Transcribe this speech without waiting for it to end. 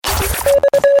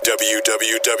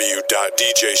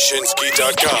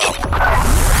www.djshinsky.com.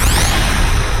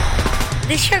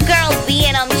 This your girl B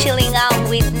and I'm chilling out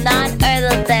with none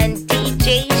other than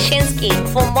DJ Shinsky.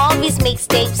 For more of his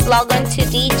mixtapes, log on to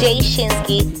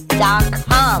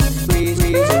djshinsky.com.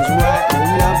 Reasons why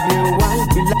I love you, why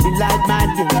you like my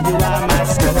day, you are my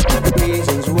son.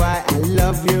 Reasons why I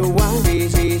love you, why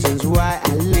reasons why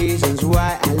I reasons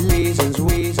why I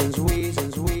reasons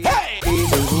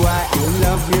why I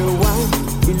love you, why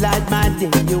you like my day,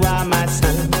 you are my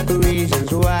son.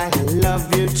 Reasons why I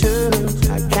love you too,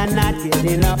 I cannot get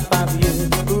enough of you.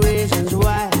 Reasons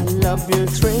why I love you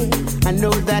three, I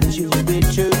know that you'll be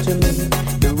true to me.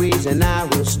 The reason I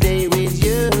will stay with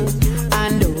you, I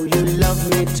know you love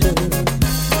me too.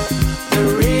 The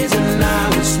reason I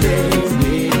will stay with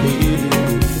you,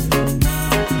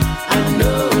 I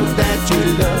know that you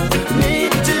love me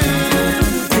too.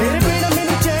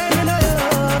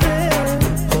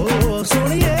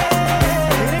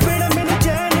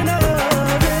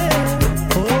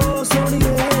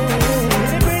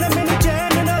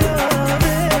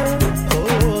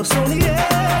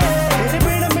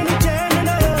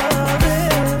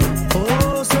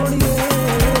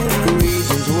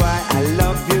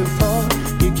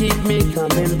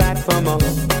 Coming back for more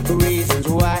reasons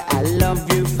why I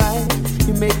love you. 5,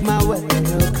 you make my world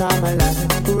come alive.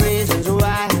 Reasons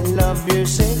why I love you.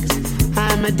 6,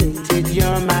 I'm addicted,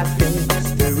 you're my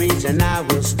fix. The reason I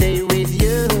will stay with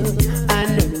you, I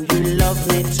know you love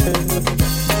me too.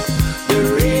 The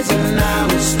reason I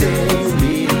will stay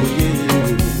with you,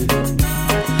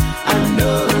 I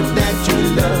know that you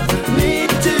love me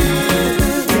too.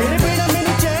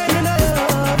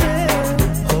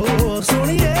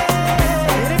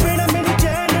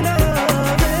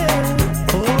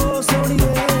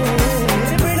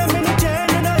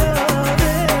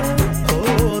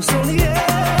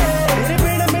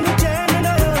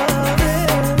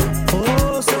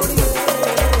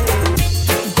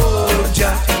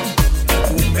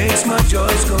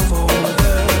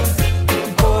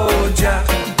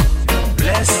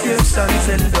 Sons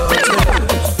and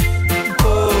daughters,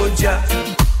 oh Jah,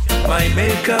 my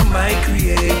maker, my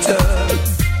creator,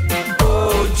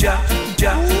 oh Jah,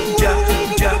 Jah, Jah,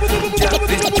 Jah, Jah,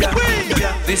 Jah,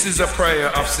 Jah. This is a prayer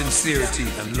of sincerity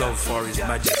and love for His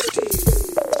Majesty.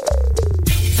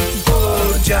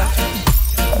 Oh Jah,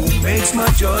 who makes my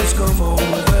joys come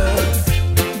over,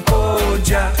 oh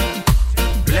Jah,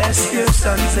 bless your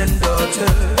sons and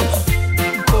daughters,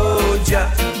 oh Jah,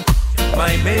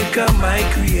 my maker, my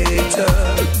creator,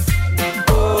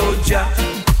 oh Jah,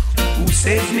 who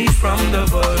saved me from the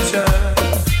vulture.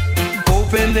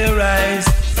 Open their eyes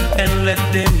and let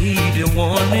them heed the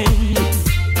warning.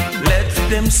 Let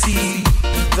them see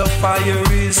the fire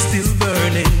is still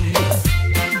burning.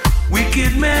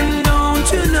 Wicked men,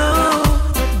 don't you know,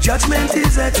 judgment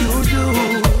is at your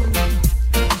door.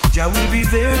 Jah will be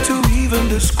there to even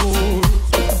the score.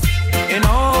 In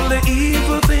all the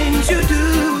evil things you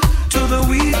do, to the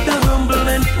weak, the humble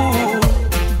and poor.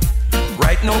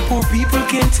 Right now poor people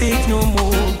can't take no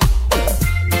more.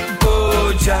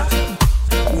 Oh Jah,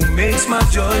 who makes my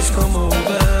joys come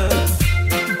over,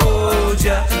 oh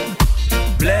Jah,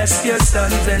 bless your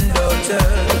sons and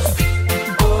daughters,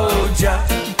 oh Jah,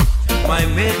 my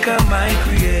maker, my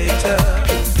creator,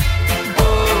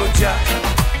 oh Jah,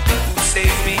 who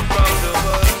saved me from the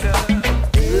water.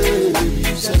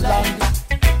 It's a land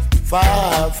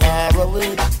far, far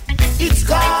away. It's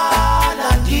gone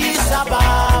Addis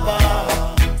Ababa.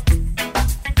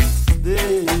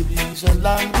 Baby's a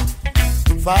land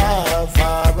far,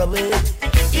 far away.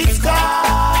 It's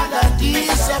gone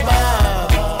Addis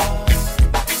Ababa.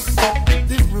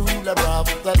 The ruler of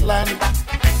that land,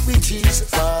 which is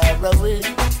far away,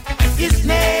 his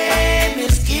name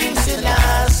is King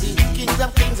Selassie, King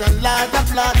of kings and Lord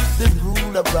of lords. The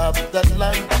ruler of that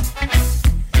land,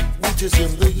 which is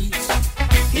in the east,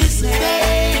 his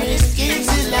name is King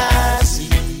Selassie.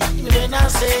 When I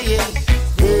say it,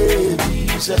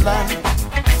 baby's a land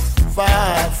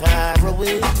far, far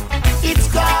away. It's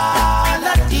called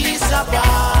Addis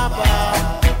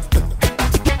Ababa.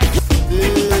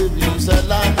 Baby's a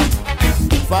land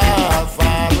far,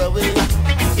 far away.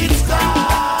 It's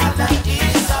called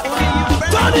Addis Ababa.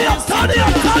 Turn it up, turn it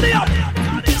up, turn it up.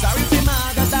 Sorry for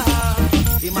my dada.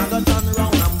 He might turn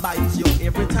around and bite you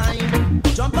every time.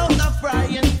 Jump out the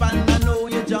frying pan, I know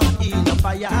you jump in the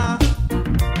fire.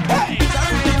 Hey!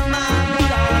 Sorry for my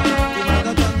dada. He might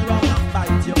turn around and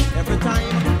bite you every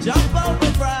time. Jump out the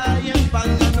frying pan,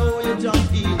 I know you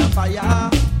jump in the fire.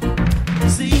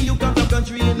 See you come from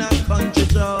country in a country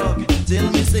truck. Tell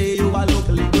me say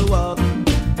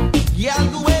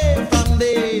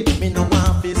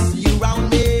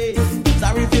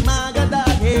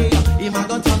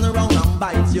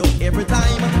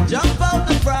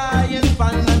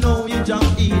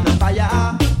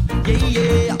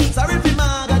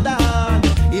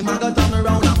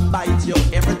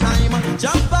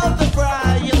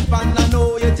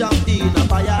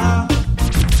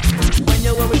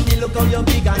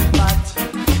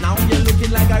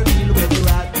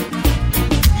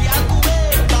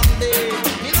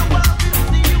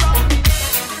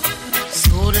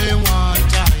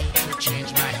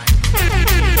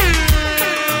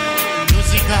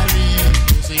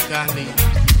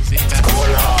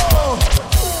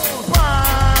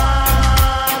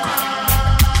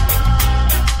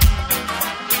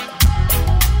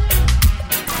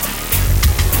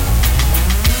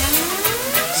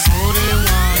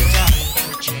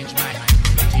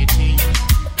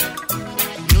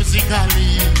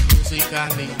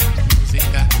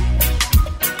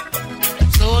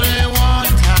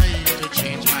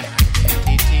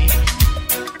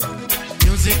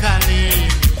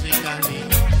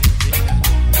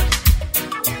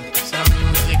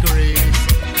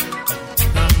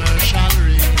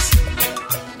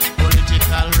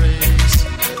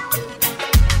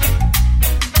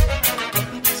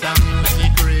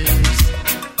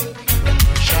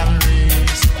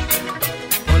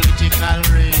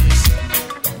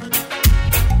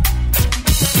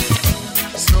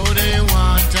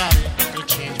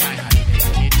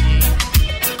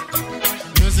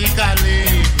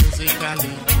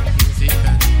musically.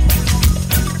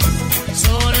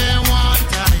 So they want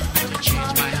time to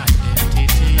change my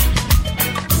identity.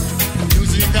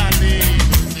 Musically.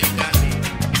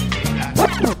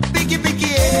 Biggie,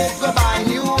 biggie, head, go by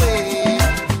new way.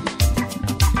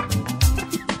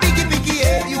 Biggie, biggie,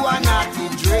 head, you are not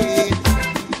in dread.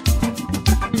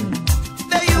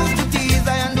 They used to tease I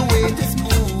on the way to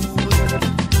school.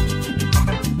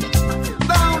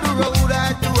 Down the road I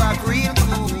do act real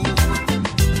cool.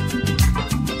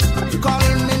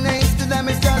 Calling me names to them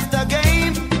is just a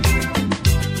game.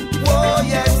 Whoa,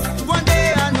 yes, one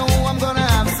day I know I'm gonna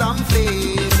have some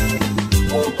fame.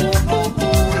 Oh, oh, oh,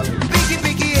 oh. Biggie,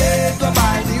 biggie, head, go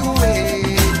by the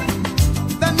way.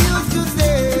 Them used to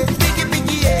say, biggie,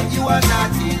 biggie, head, you are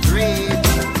not in dread.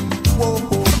 Whoa,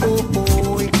 oh, oh,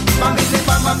 oh. Bam-billy,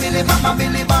 bam-billy,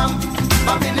 bam-billy, bam.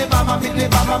 Bam-billy, bam-billy,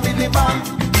 bam-billy, bam.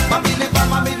 Bam-billy,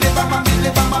 bam-billy, bam-billy,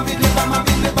 bam-billy,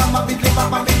 bam-billy, bam-billy,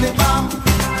 bam-billy, bam.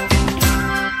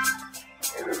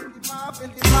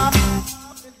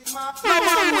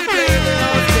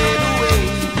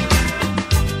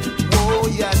 Oh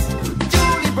yes,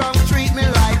 Julie Brown treat me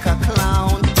like a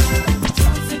clown.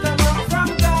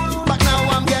 But now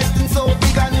I'm getting so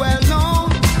big and well known.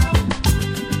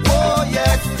 Oh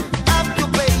yes, have to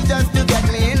pay just to get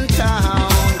me in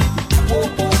town. Oh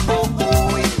oh oh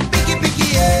oh, biggie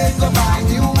biggie head go by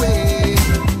new way.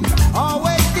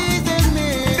 Always teasing me,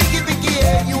 biggie biggie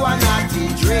head you are not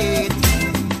in dread.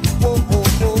 Oh oh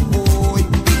oh oh,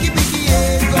 biggie biggie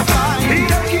head go by new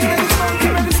way.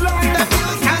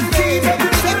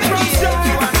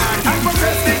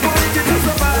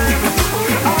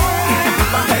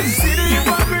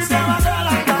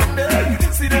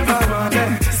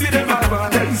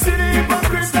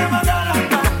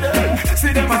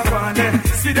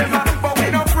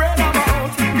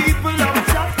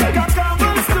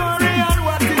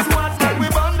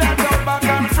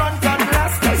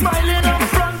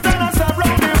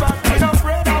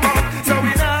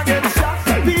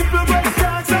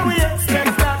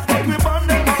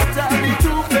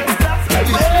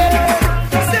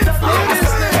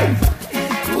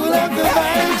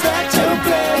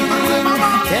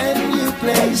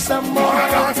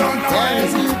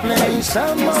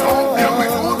 Some more.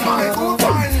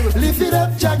 Lift it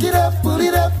up, jack it up, pull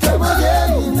it up, come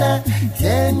again.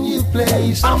 Can you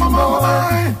play some more?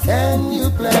 Can you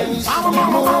play some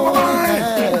more?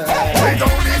 We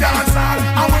don't need dance hall,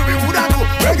 and when we woulda do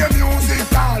reggae music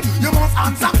hall, you must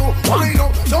answer to wind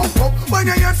up, jump up. When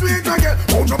you hear sweet reggae,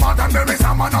 put your mouth and bury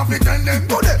some man off it, tell them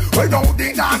today. We don't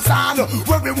need dance hall,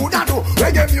 when we woulda do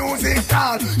reggae music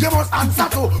hall, you must answer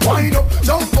to wind up,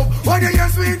 jump up. When you hear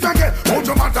sweet reggae, put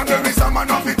your mouth and bury some man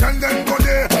off it, tell them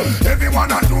today.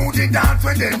 Everyone a do the dance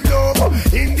when them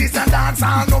love. In this a dance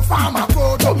hall, no farmer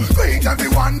photo. Great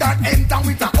everyone that enter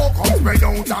with a hook and spread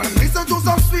out and listen to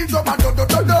some sweet dub and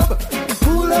dub.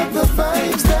 Pull up the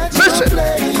vibes that you're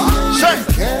playing.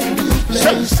 Can you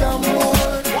play some more?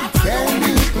 Can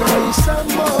you play some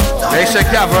more? Hey, shake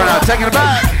that right now, taking it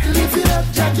back. Lift it up,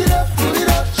 jack it up, pull it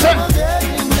up, come again.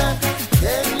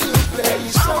 Can you play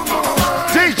some more?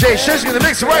 DJ Shinsky in the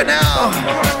mix right now.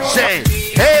 Say,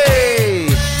 hey,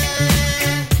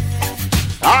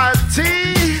 Auntie.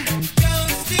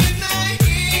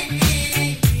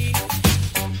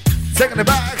 Taking it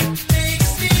back.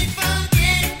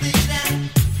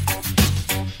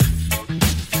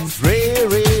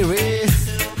 Ray.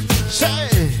 Say,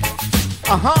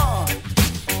 uh-huh.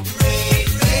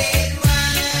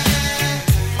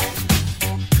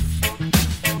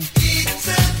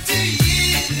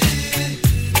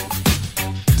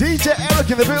 DJ Eric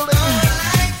in the building.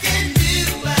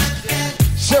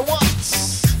 Say what?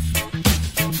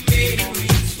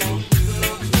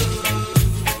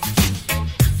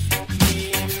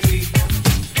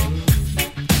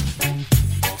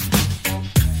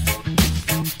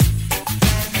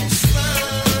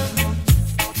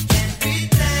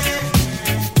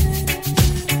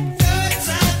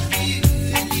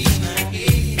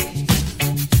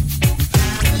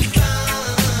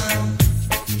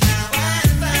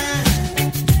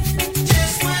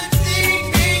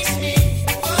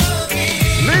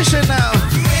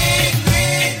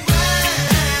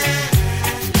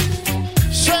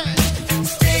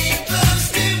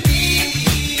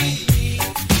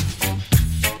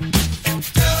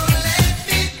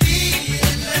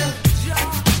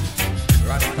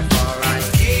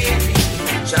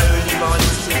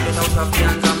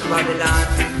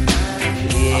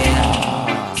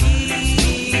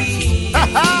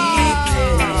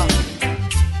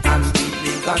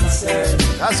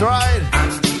 That's right.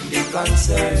 I'm deeply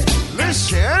concerned.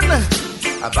 Listen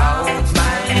about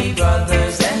my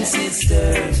brothers and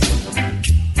sisters.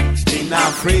 in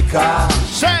Africa.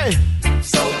 Say,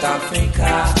 South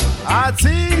Africa.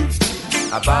 Ati.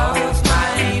 About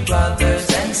my brothers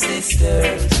and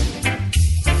sisters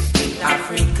in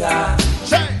Africa.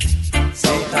 Say,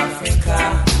 South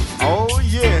Africa. Oh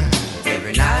yeah.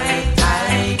 Every night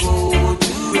I go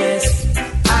to rest,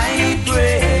 I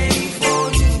pray for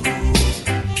you,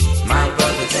 my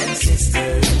brothers and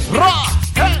sisters. Ra.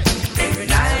 Hey. Every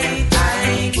night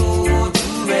I go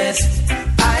to rest,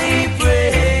 I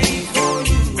pray for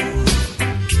you,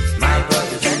 my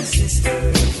brothers and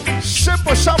sisters.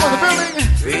 Simple Shop of the building.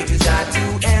 Pray to God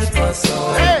to help us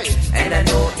all, Hey. and I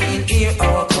know He'll hear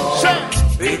our call. Say.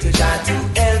 Pray to God to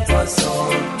help us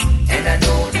all, and I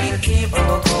know He'll hear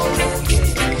our call.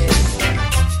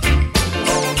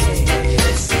 Oh yes, oh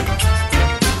yes.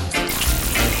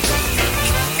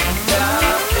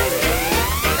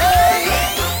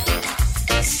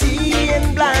 Hey,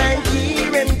 seeing blind,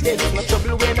 hearing deaf, no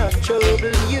trouble when I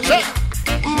trouble you. Say.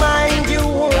 Mind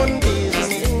your own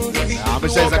business. I'm gonna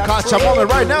say it's a culture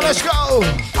moment right now. Let's go.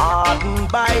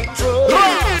 Hardened by trouble,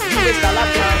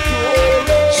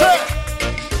 Say.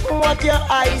 what your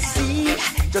eyes see,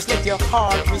 just let your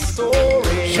heart restore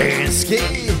it. Shinsky.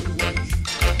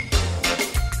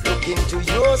 Look into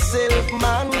yourself,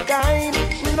 mankind.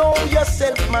 Know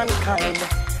yourself, mankind.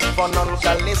 For none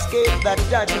shall escape the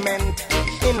judgment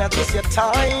in this your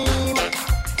time.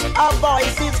 A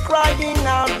voice is crying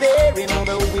out there in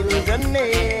the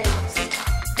wilderness.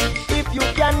 If you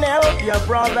can help your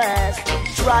brothers,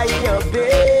 try your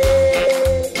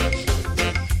best.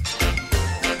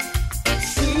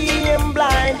 See him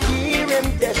blind, hear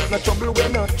him deaf. No trouble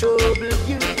when no trouble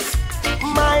you.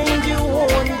 Mind your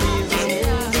own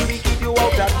business. We keep you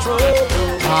out of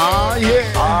trouble. Ah yeah.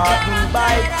 Hardened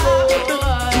by trouble,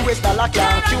 you waste a lot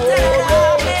can't cure.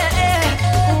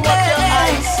 What your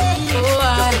eyes see, just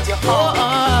let your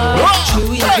heart.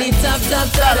 True, you be top, top,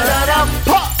 top, top,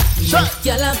 top.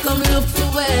 Y'all come look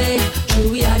for way.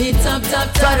 True, we are the top, top,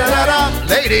 top, top, top.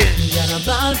 Ladies. Y'all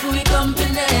ball for we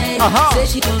company. Say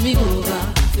she coming over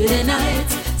for the night.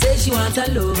 Say she want a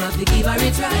lover to give her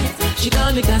it right. She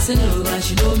call me Casanova,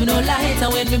 she know me no light.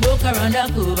 And when me book her on the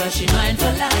cover, she mine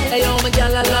for life. Hey yo, me gal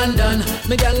a London,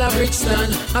 me gal a Brixton.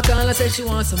 I call her, say she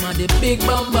want some of the big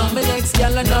bamba. Me next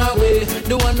gal a Norway,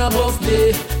 the one above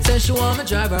me. Say she want me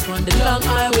drive her on the long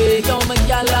highway. Yo, me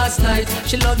gal last night,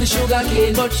 she love the sugar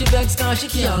cane, but she vex cause she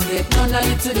can't get none of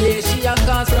it today. She a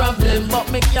cause problem, but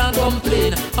me can't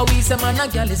complain. How we say man a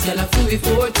gal is gal a free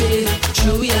 40.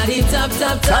 True, we are the top,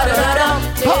 top, top, top,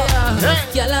 top.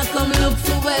 Y'all come look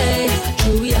for way.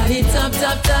 True, we are the top,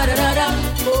 top, top, top, top.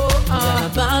 Y'all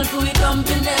ball for we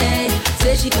company.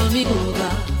 Say she coming over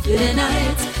for the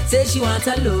night. Say she want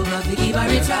a lover to give her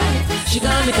it right. She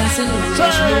call me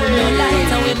Casanova, she know me no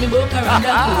light. And when me book her on the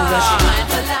cover, she mine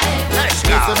for life. Let's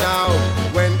go. So now,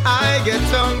 when I get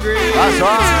hungry, That's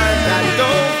right. that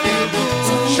don't feel good.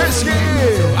 Shinsky.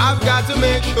 So I've got to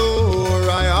make sure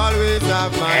I always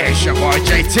have my Hey, it's your boy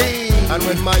JT. And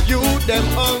when my youth them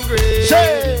hungry,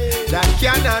 Say. that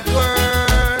cannot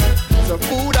work. So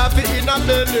food I fit in a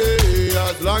belly,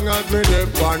 as long as me them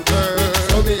on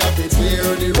earth. So me have to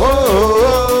tear the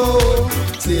road,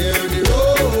 tear the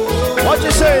road. What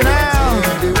you say now?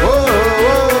 Tear the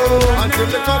road, until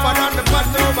the cover on the pot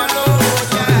over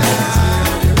load.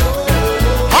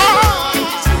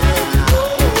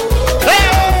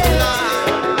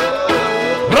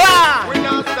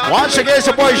 Once again, it's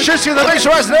your boy Shinsky, the mix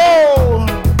right now.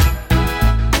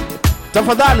 Don't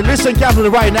forget to listen carefully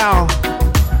right now.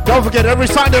 Don't forget every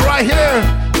Sunday right here,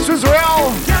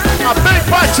 Switzerland, a big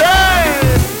party.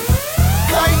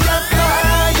 Fire,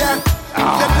 fire,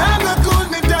 the never cool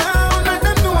me down, and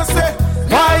them know I say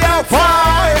Fire,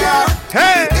 fire,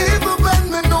 hey. even when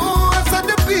me know I said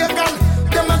the pagan,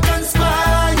 them a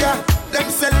conspire, them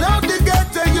sell out the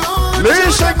ghetto youth.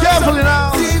 Listen carefully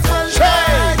now.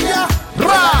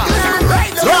 Fire,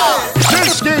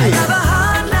 Shinsky.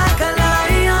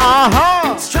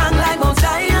 Strong like Mount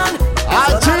Zion.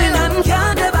 Babylon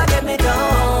can't never get me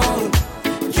down.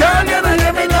 Can't never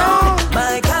get me down.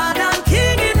 My God, I'm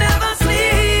king, he never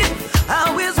sleep.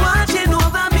 Always watching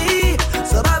over me.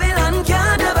 So Babylon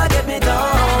can't never get me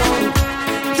down.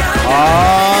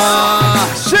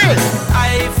 Shit.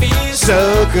 I feel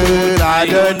So good, I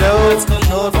don't know what's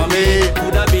come over me.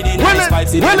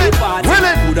 Will it,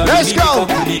 let's go.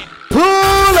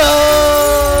 Pull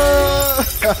up.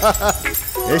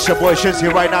 It's your boy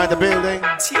Shinsky right now in the building.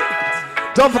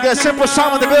 Don't forget Simple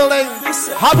Sound in the building.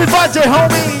 Happy birthday,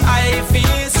 homie. I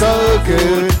feel So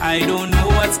good. I don't know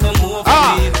what's come over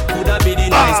me. Could have been the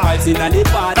nice vibes in the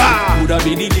party. Could have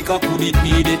been the liquor, could it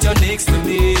be that you're next to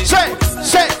me? Say.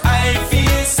 I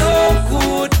feel so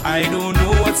good. I I don't know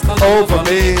what's coming over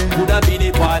me. Coulda be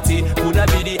the party, coulda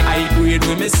be the high grade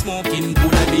when me smoking,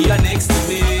 coulda be your next to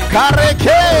me.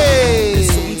 Kareke!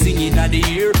 Something in the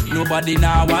ear, nobody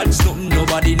now watch nothing,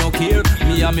 nobody no care.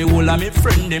 Me and me whole and me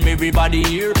friend them everybody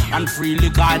here, and freely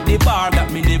got the bar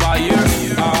that me never hear.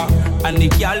 And the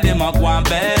girl them a go on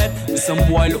bed. Some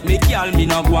boy look me girl, me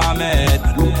not go on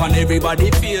mad. Look on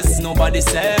everybody face, nobody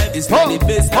said it's really the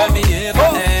best time me ever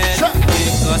had.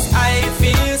 Because I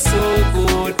feel so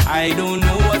good, I don't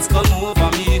know what's come over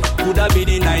me. Coulda be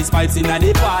the nice vibes in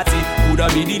the party, coulda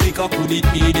be the liquor, could it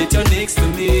be that you're next to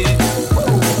me?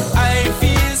 I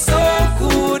feel so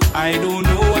good, I don't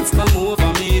know what's come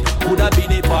over me. Coulda be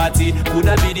the party,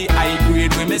 coulda be the high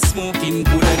grade when me smoking,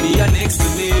 coulda be you next to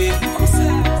me.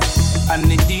 And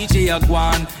the DJ a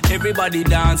gone, everybody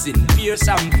dancing, beer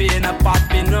champagne a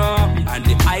popping up. And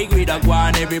the high grade a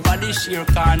gone, everybody share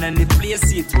can, and the place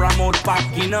it ram out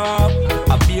packing up.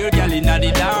 A beer girl in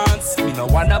the dance, me no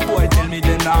want a boy tell me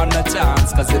they not no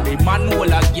chance. Cause every man hold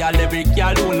a girl, every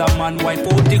girl hold a man, wipe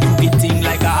out the groovy thing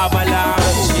like a avalanche.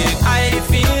 Yeah, I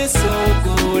feel so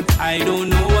good, I don't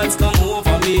know what's come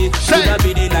over me. Coulda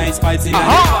be the nice vibes in the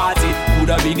party,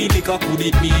 coulda be the liquor, could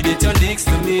it be that you're next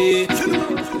to me?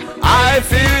 I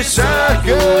feel so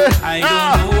good. I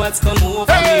don't know what's come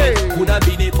over me. Coulda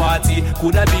be the party,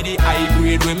 coulda be the high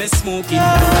grade when me smoking,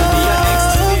 coulda be your next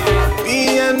to me.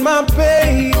 Me and my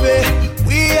baby,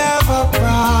 we have our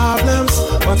problems,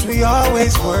 but we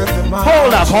always work them out.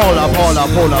 Hold up.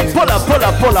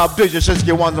 Pull up. DJ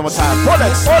Shinsky one more time. Pull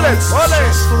it.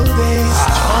 Stressful days,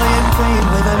 joy and pain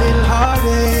with a little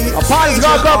heartache. A party's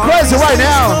gonna go crazy right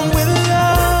now.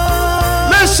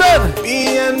 Listen.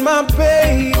 Me and my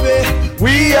baby,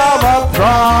 we have our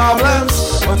problems,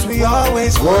 but we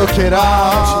always work it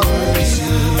out.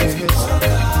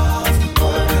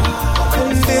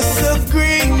 And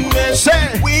disagreements,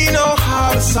 we know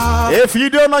how to solve. If you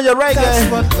don't know your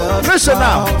reggae, listen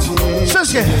now.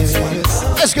 Shinsky,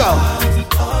 let's go.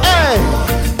 Hey.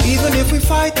 Even if we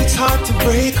fight, it's hard to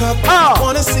break up.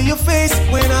 Wanna see your face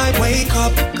when I wake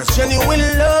up. Cause genuine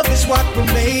love is what we're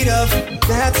made of.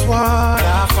 That's what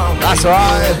I found. That's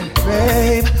right,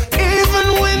 babe.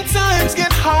 Even when times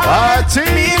get hard,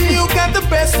 me and you got the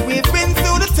best. We've been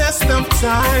through the test of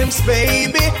times,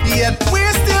 baby. Yet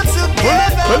we're still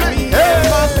together. Me and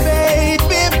my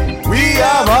baby, we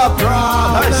have our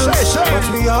problems, but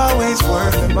we always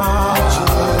work them out.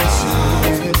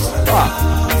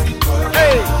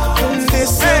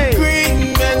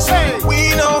 Disagreements,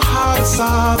 we know how to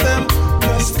solve them.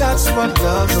 Cause that's what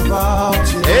love's about.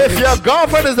 If your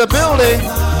girlfriend is the building,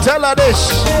 tell her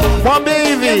this. One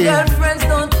baby. Your girlfriends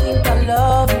don't think I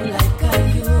love you like I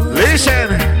used. Listen.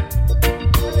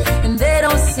 And they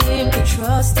don't seem to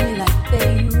trust me like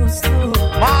they used to.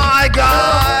 My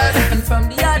God. And from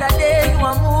the other day, you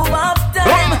a move up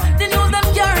time. The news them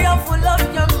carry up full of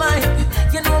your mind.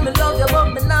 You know me love you, but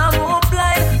me now move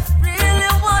blind.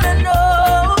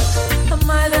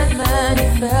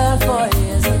 Fell 4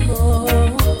 years ago.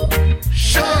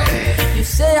 You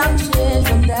say I'm changed,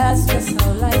 and that's just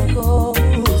how life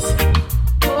goes.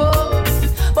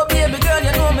 But baby girl,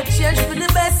 you know me change for the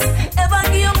best. Ever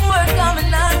give you more, come and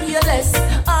not give you less.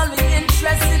 All me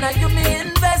interest in, and you me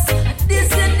invest. This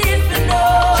you need to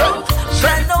know.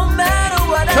 That no matter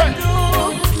what I do,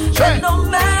 that no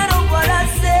matter what I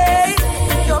say,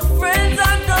 your friends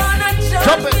are gonna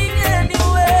judge me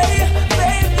anyway.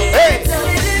 Baby, tell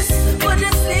me this.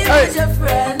 With your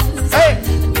friends,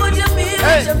 would you be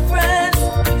with your friends?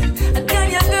 And can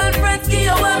your girlfriends give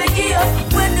you what we give you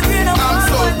when the rain I'm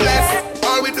so blessed.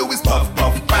 All we do is puff,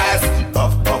 puff, pass,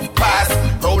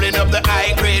 rolling up the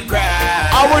high grade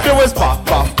grass. All we do is puff,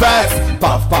 puff, pass.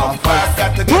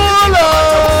 Got to pull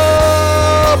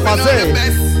up, I say.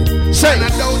 I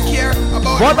don't care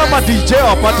about what am I DJ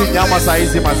or party nyama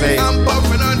saizi mazee? I'm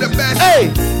puffing on the best.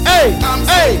 Hey. I'm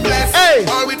so blessed.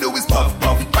 All we do is puff,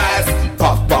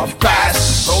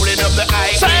 pass, rolling up the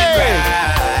high grade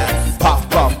grass. Puff,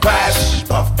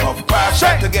 pass.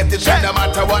 Got to get it done no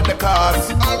matter what the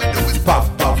cost. All we do is puff,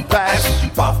 pass.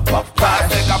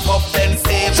 Take a puff, then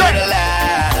save for the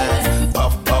last.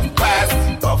 Puff, pass.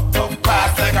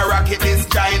 Like a rocket, this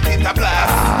giant hit a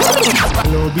blast.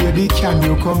 Hello, baby, can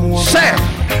you come over?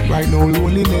 Right now,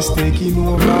 loneliness taking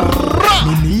over.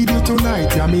 Me need you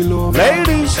tonight, yeah, me love.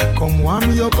 Ladies, come warm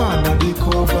me up under the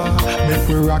cover. Make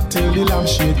me rock till the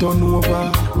lampshade turn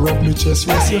over. Rub me chest,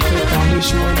 rest your head on me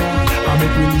shoulder. I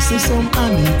make me listen some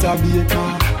Anita Baker.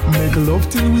 Make love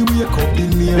till we wake up in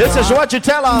the this is what you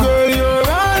tell her. Girl, you're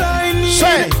all I need.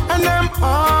 And I'm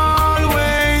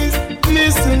always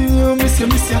missing you,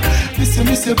 miss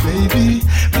you, baby.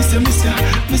 Miss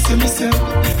you.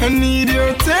 I need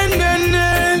your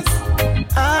tenderness.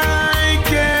 I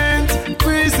can't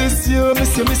resist you.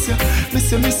 Miss you, baby.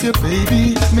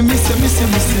 Miss you.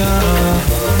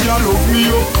 You love me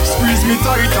up, squeeze me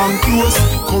tight and close.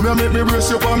 Come here, make me brace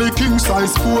you for me king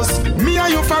size post. Me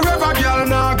and you forever, girl.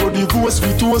 Now go divorce.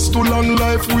 We toast to long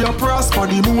life. We are prosper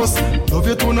the most. Love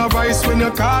you to no voice when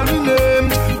you call me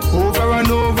name. Over and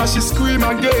over, she scream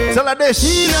again. Tell her this.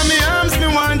 In my arms, me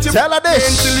want you. Tell her this.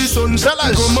 Until the sun Tell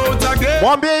us. come out again.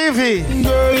 One baby.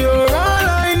 Girl, you're all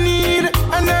I need,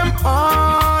 and I'm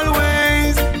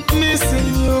always missing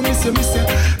you. Miss you,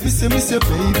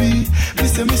 baby.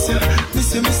 Miss you.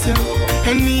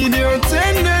 I need your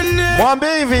tenderness. One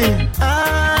baby.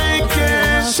 I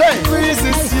can't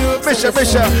resist you. Miss you, baby.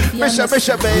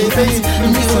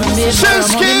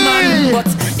 Shinsky. But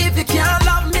if you can't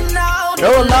love me now,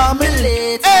 don't love me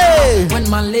later. Hey. When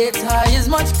my later is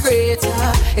much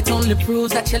greater, it only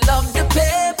proves that you love the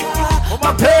paper.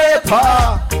 My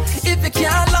paper. If you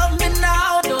can't love me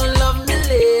now, don't love me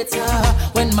later.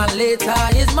 When my later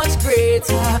is much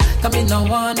greater, come in, no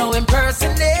one, no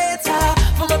impersonator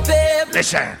for my paper.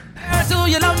 Listen. Do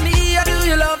you love me or do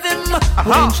you love him?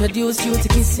 Who introduced you to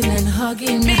kissing and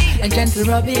hugging and gentle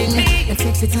rubbing and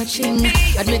sexy touching?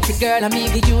 Admit it, girl, I'm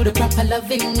give you the proper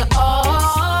loving.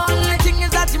 Oh, the thing is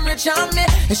that you rich on me.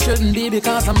 It shouldn't be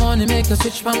because I'm only make you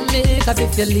switch from me. Cause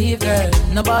if you leave, girl,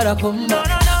 nobody come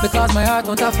back. Because my heart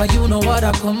won't offer you no what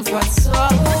I come for. So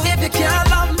if you can't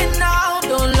love me now,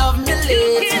 don't love me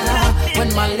later.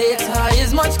 When my later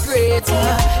is much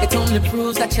greater, it only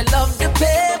proves that you love the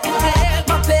paper.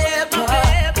 My paper.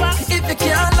 If you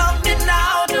can't love me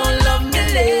now, don't love me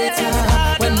later.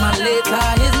 When my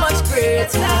later is much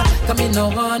greater, come in, no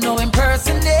one, no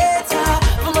impersonator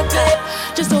for my paper.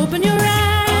 Just open your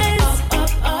eyes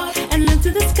and look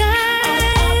to the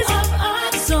skies,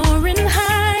 soaring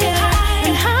higher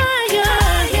and higher.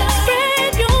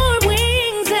 Spread your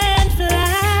wings and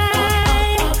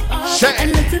fly.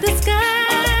 And look to the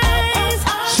skies,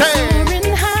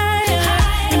 soaring higher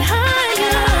and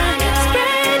higher.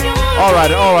 Spread your All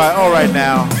right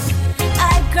now. I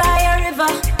cry a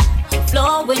river,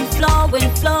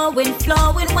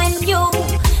 flowing when you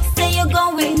say you're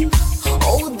going.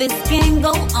 Oh, this can't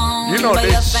go on. You know but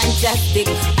this. You're fantastic,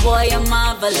 boy, you're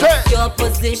marvelous. Your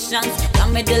positions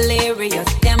got me delirious.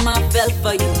 Damn, I fell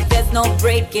for you. There's no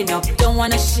breaking up. Don't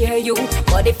wanna share you,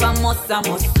 but if I must. So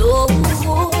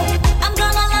I'm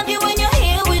gonna love you when you're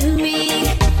here with me,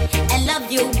 and love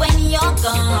you when you're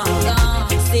gone.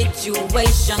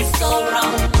 Situation so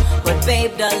wrong, but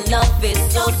babe, the love is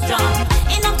so strong.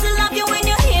 Enough to love you when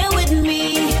you're here with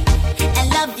me, and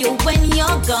love you when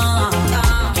you're gone.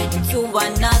 To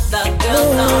another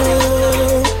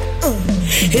girl.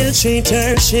 He'll treat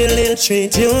her, she'll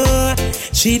treat you.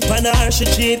 Cheat on her, she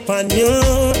cheat on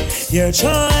you. Your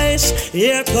choice,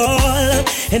 your call.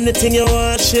 Anything you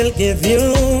want, she'll give you.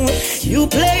 You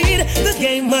played the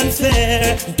game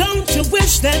unfair. Don't you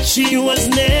wish that she was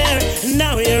there?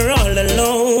 Now you're all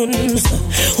alone.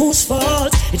 Whose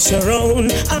fault? It's your own.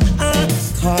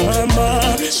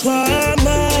 Karma.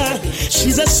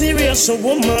 She's a serious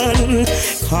woman.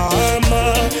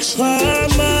 Karma.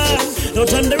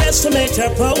 Don't underestimate her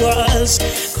powers.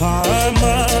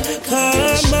 Karma.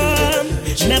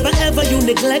 Never ever you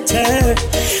neglect her.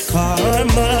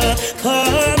 Karma.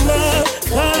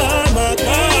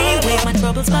 my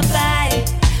troubles, bye-bye.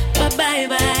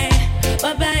 Bye-bye.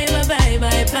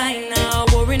 Now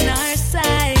we're in our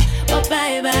side.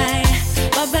 Bye-bye.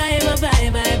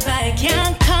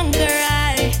 Can't conquer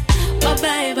I.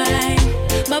 Bye-bye.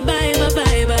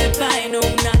 No,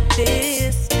 not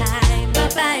this time.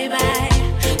 Bye-bye.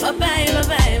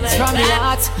 It's from the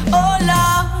heart. Oh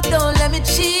Lord, don't let me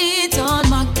cheat on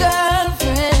my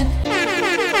girlfriend.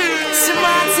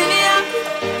 Smartinia.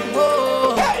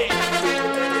 Whoa.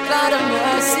 God of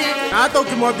mercy. I thought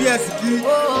you might be a ski.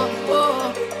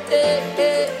 Whoa.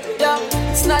 Hey. Yeah.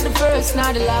 It's not the first,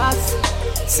 not the last.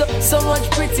 So much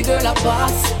pretty girl I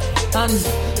pass. And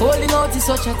holding out is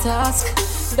such a task.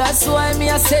 That's why me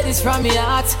I say this from my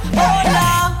heart. Oh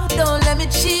Lord, don't let me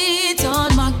cheat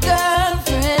on my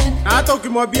girlfriend. I thought you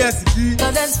might be a ski.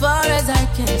 Cause as far as I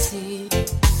can see,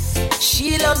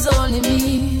 she loves only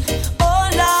me. Oh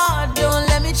Lord, don't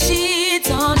let me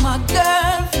cheat on my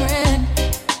girlfriend.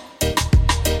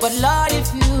 But Lord,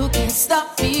 if you can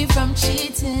stop me from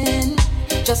cheating,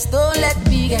 just don't let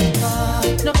me get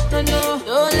caught. No.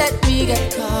 Don't let me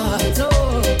get caught. No.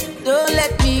 Don't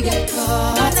let me get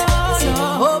caught. No.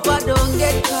 Hope I don't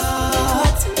get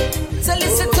caught. So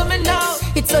listen to me now.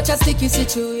 It's such a sticky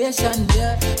situation,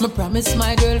 yeah. Me promise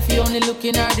my girl if you only look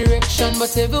in her direction,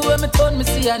 but everywhere me turn, me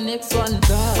see her next one.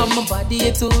 And my body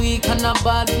is too weak and I'm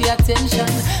bad for attention.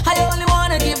 I only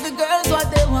wanna give the girls what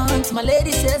they want. My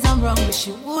lady says I'm wrong, but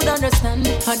she would understand.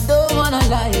 I don't wanna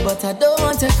lie, but I don't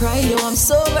want to cry. Yo, I'm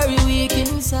so very weak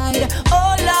inside.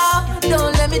 Oh Lord,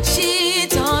 don't let me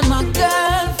cheat on my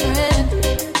girlfriend.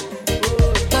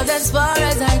 Cause as far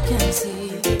as I can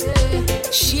see,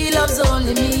 she loves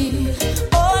only me.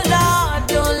 Oh Lord,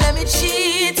 don't let me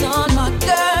cheat on my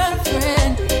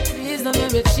girlfriend. Please don't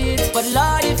let me cheat. But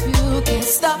Lord, if you can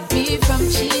stop me from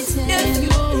cheating, if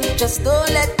you just don't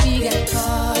let me get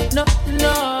caught. No,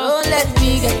 no, don't let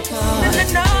me get caught. No,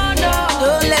 no, no,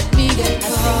 don't let me get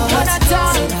caught. I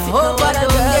hope I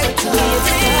don't get caught.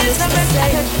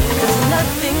 Cause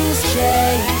nothing's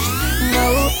changed. No,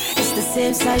 it's the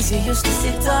same size you used to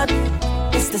sit on.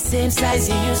 It's the same size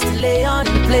you used to lay on,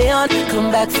 play on.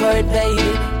 Come back for it,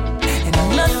 baby. And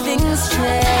nothing's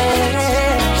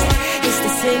changed. It's the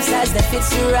same size that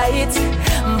fits you right,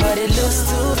 but it looks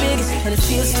too big and it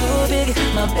feels too big.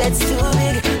 My bed's too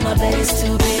big, my bed is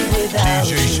too big without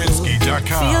you.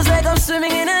 Feels like I'm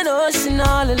swimming in an ocean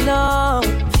all alone.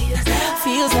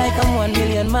 Feels like I'm 1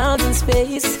 million miles in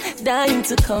space, dying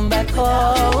to come back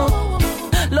home.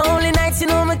 Lonely nights, you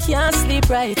know me can't sleep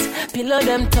right. Pillow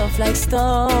them tough like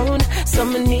stone. So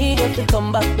me need you to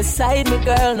come back beside me,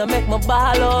 girl. Now make my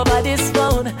ball over this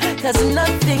phone. Cause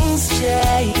nothing's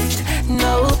changed.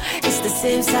 No, it's the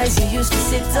same size you used to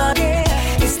sit on.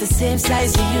 It's the same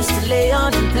size you used to lay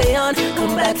on and play on.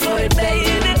 Come back for it,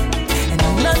 baby. And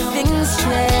nothing's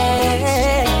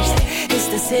changed. It's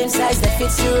the same size that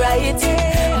fits you right,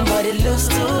 but it looks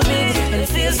too big and it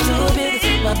feels too big.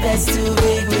 My bed's too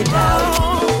big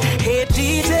without you. Hey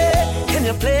DJ, can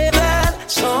you play that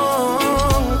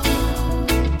song?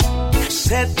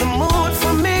 Set the mood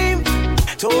for me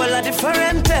to all a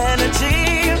different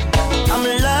energy. I'm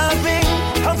loving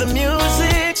how the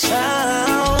music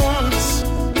sounds.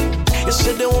 You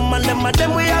see the woman, them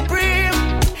we are breathe.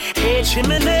 Hey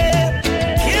Chimney,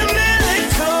 give me a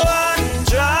little one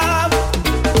drop.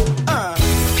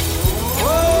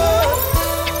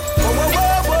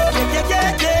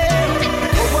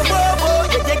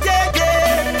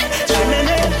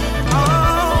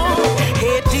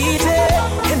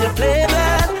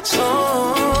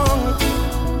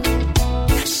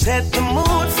 Set the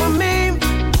mood for me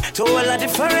to all a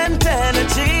different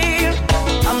energy.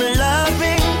 I'm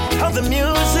loving how the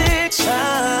music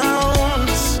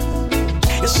sounds.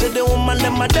 You see the woman,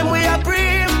 them we are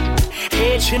breathe.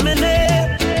 Hey Chimney,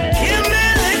 give me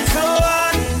a little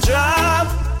one drop.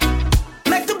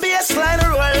 Make the bass line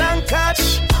roll and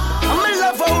catch. I'm in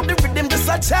love how the rhythm just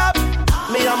a tap.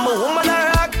 Me and my woman a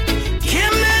rock.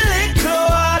 Give me a little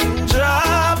one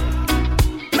drop.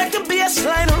 Make the bass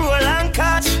line roll and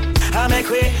catch. I make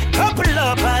we couple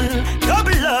up and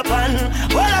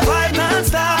while I vibe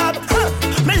non-stop.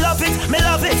 Me love it, me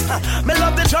love it. Me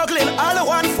love the juggling. All the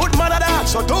one foot man of that.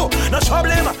 So do, no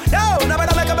trouble him. Yo, never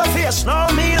make up a face. No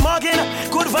me mugging.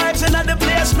 Good vibes in the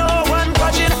place. No one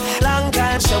watching. Long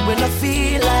time so when I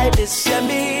feel like this, yeah,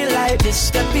 me like this.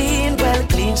 Step in well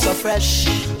clean, so fresh.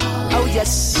 Oh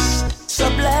yes, so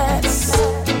blessed.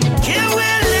 Give me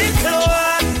a little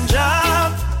one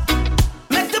job.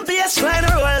 Make the bass line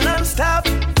roll non-stop.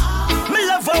 Me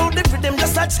love how the rhythm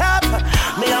just a tap.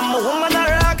 Me and my woman a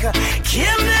rock.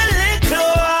 Give me a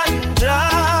little one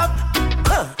drop.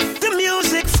 The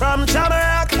music from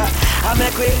Jamaica. I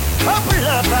make we couple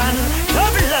up and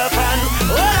all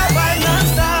I buy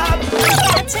non-stop.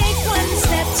 I take one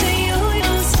step to you,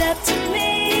 you step to me.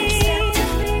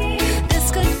 This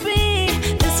could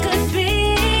be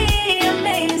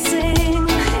amazing.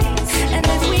 And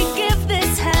if we give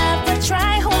this half a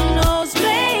try, who knows,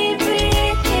 baby?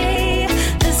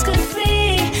 This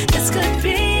could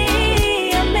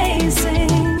be amazing.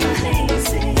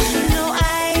 No, I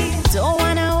don't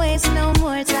wanna waste no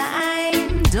more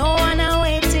time. Don't wanna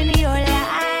wait in your life.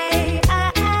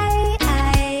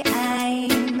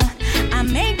 I'm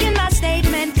making my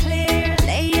statement clear,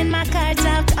 laying my cards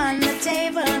out on the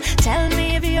table. Tell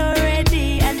me if you're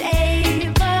ready and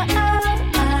able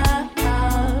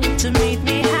to meet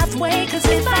me halfway. Cause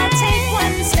if I take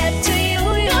one step to you,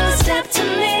 you'll step to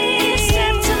me.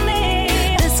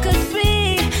 This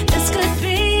could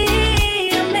be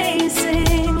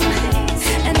amazing.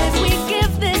 And if we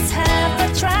give this half a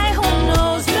try, who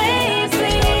knows,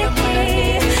 baby?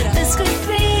 This could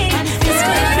be.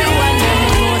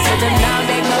 Now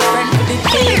beg my friend for the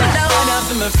king. I don't wanna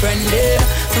for my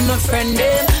friend,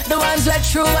 the one ones that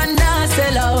true and not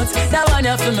sell out. That one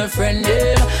you for my friend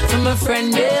them, for my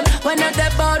friend them. When not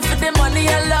about for the money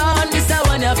alone. This I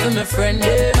one you for my friend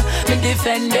them, me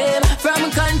defend them.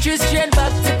 From country straight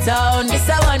back to town. This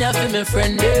I one you for my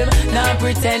friend them, not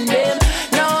pretend them.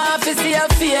 Now I have to see a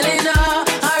feeling now.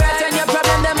 Alright, and your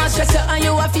problem them a stress you and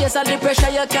you a face all the pressure.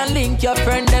 You can link your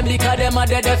friend them because them a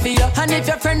dead for you. And if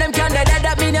your friend them can dead,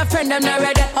 that mean your friend them not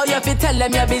ready. How you fi tell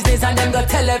them your business and them go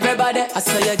tell everybody. I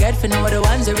saw you get for know the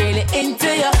ones who really into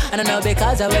you. And I know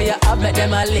because of where you have met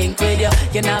them a link with you.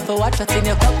 You not for watch what's in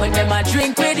your cup when them a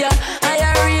drink with you. I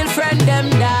a real friend them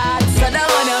that. So that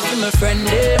one you for my friend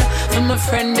them, for my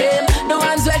friend them. The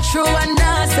ones who true and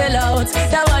not sell out.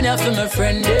 That one you for my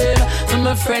friend them, for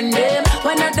my friend them.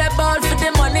 When not that ball for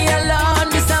the money alone.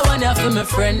 This I one you for my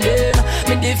friend them,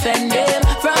 me defend them.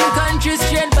 From country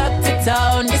straight back to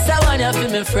town. This I one you for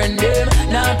my friend them,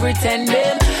 not pretend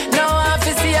them. No I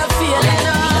fi see a feeling.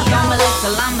 I'm a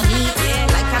little lamini,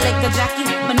 like I like a jacket.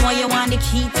 But know you want the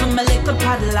key to my little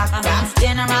padlock. That's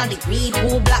general degree,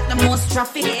 who block the most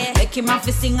traffic. Make him have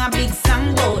to sing a big song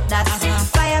about that.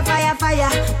 Fire, fire, fire,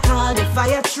 call the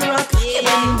fire truck. You've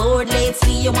been bored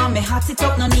lately, you want me hot it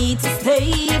up. No need to stay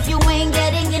if you ain't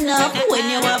getting enough. When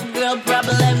you have girl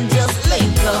problem, just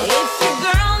link up. If your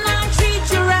girl not treat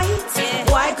you right,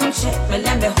 why come check me,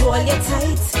 let me hold you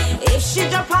tight. If she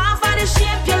drop off of the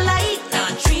shape you like,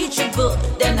 not treat you good,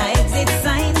 then I exit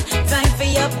sign. Time for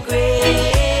your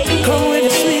upgrade. Come with a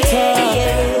sweetheart,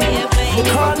 you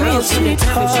call me a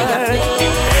sweetheart.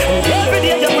 Every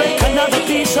day you break another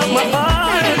piece of my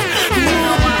heart.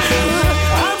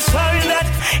 I'm sorry that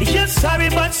you're sorry,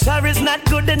 but sorry's not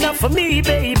good enough for me,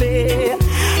 baby.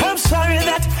 I'm sorry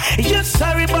that you're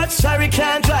sorry, but sorry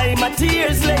can't dry my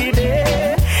tears, lady.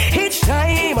 Each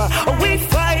time we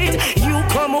fight, you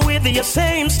come with your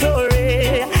same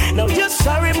story. Now you're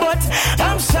sorry, but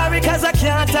I'm sorry cause I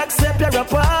can't accept your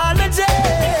apology.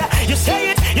 You say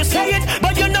it,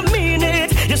 but you don't mean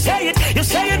it. You say it,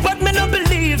 but me not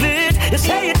believe it. You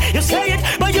say it,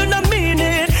 but you don't mean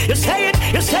it. You say it,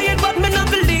 but me not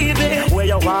believe it. Where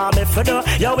you want me for do?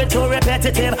 Yo, it's too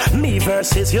repetitive. Me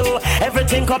versus you,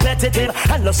 everything competitive.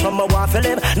 And no summer want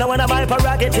feeling. Now when I'm my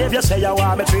prerogative, you say you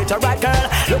want me treat you right, girl.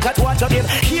 Look at what you give.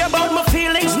 Hear about my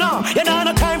feelings, no. You know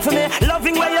no time for me.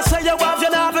 Loving where you say you have, you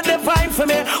never have a define for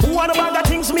me. One about the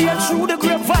things me and through the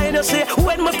grapevine, you see.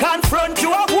 When me confront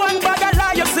you, one bag of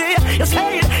lie, you see. You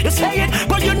say it,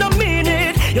 but you don't mean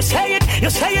it. You say it,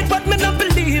 but me not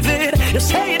believe it. You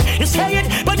say it,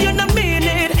 but you don't mean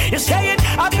it. You say it,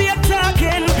 I be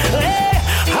talking. Hey,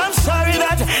 I'm sorry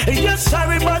that you're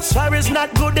sorry, but sorry's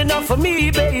not good enough for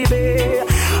me, baby.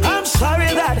 I'm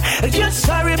sorry that you're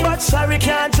sorry, but sorry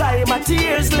can't dry my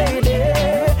tears, lady.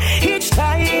 Each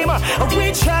time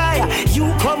we try,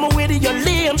 you come with your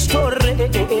lame story.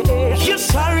 You're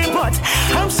sorry, but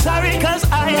I'm sorry cause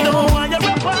I don't want your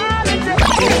apology.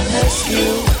 Can I ask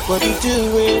you what you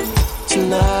doing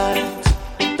tonight?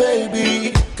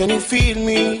 Baby, can you feel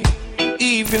me?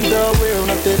 Even though we're on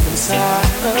a different side.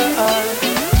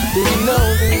 Do you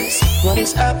know this? What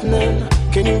is happening?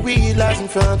 Can you realize in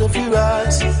front of your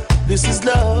eyes? This is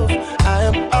love I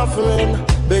am offering.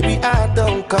 Baby, I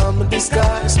don't come in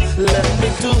disguise. Let me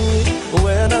do it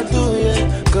when I do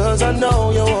it. Cause I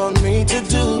know you want me to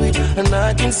do it. And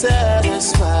I can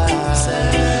satisfy.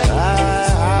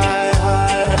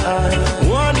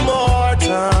 One more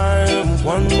time,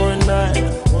 one more night,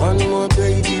 one more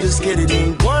baby, just get it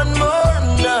in. One more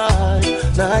night,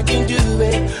 now I can do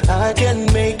it, I can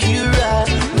make you right.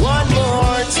 One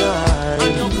more time,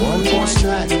 one more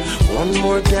strike, one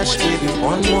more dash, baby,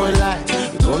 one more light.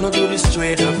 We're gonna do this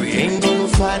straight up, we ain't gonna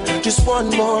fight. Just one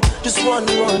more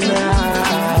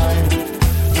night.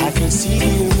 I can see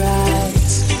the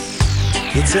lights,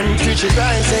 the temperature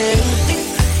rising.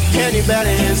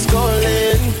 Anybody is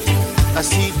calling. I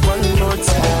see it one more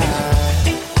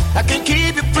time. I can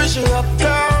keep your pressure up,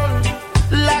 girl,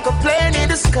 like a plane in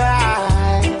the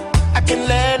sky. I can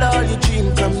let all your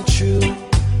dreams come true,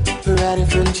 right in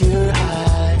front of your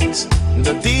eyes.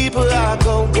 The deeper I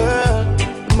go, girl,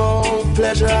 the more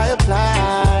pleasure I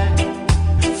apply.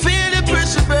 Feel the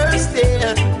pressure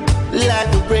bursting,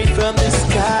 like the rain from the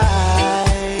sky.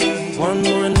 One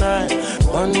more night,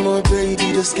 one more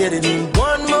baby, just get it in.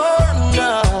 One more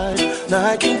night, now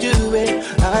I can do it,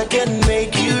 I can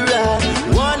make you right.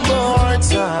 One more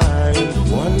time,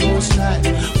 one more strike,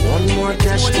 one more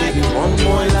dash, baby, one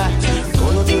more life.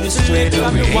 Gonna do this straight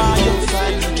up, we ain't gonna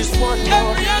fight. Just one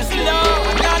more.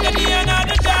 Another day,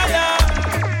 another dollar.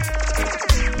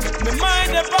 Me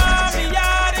mind the bar, me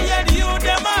yard, and you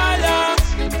them all.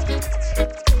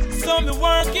 So me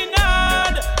working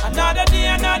hard. Another day,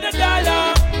 another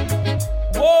dollar.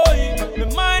 Boy.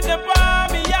 Me mind the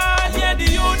bomb, yeah, yeah, the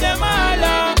youth them all.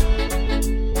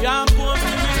 Can't come to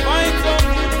me, find some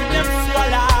food for them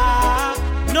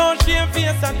swallow. No shame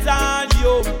face at all,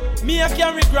 yo. Me I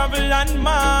carry gravel and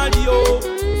mud, yo.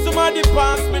 Somebody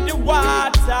pass me the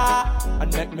water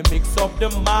and make me mix up the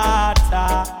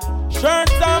matter.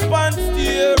 Shirt and pants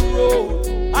stay road,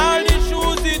 all the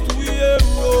shoes it wear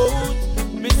road.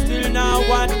 Me still now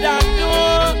want that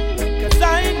no, cause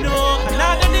I know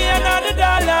another day, another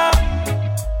dollar.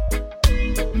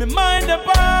 Me mind the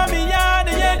bomb, yeah,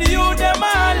 the youth them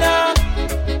all.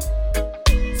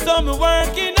 So me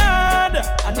working hard,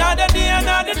 another day,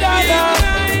 another dollar.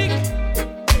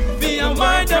 Me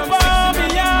mind the bomb,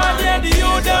 yeah, the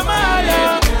youth them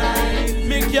all.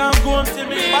 Me can't go until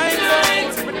me find out.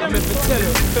 I'm going to tell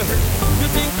you. You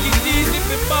think it's easy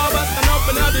for barbers stand up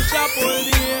in the shop all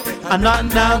day and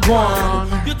not one.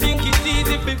 You think it's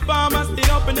easy for farmers stay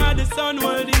up in the sun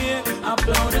all day and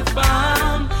plow the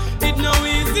farm. It's no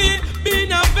easy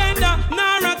being a vendor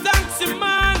nor a taxi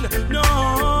man. No,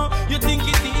 you think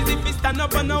it's easy if you stand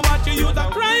up and watch you use a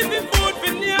cry for food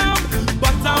for now.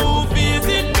 But who feels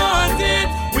it knows it.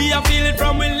 We are feeling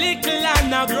from a little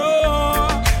and a grow.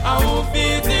 Who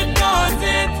feels it knows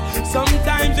it.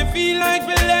 Sometimes you feel like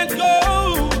we let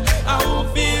go. Who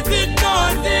feels it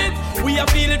knows it. We are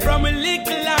feeling from a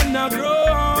little and a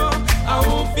grow.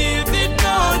 Who feels it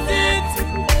knows it.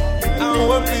 Who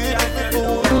feels it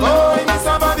knows it. Oh, in this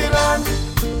Babylon,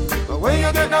 where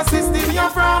you get the system you're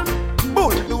from?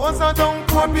 Bull, the ones that don't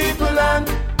poor people land.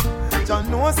 John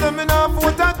knows them in a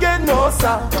vote again, no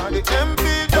sir. Cause the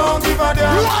MP don't give a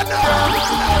damn.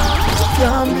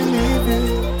 Can't believe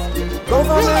it.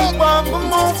 Government bomb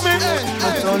movement.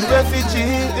 I turn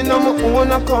refugee in my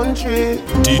own country.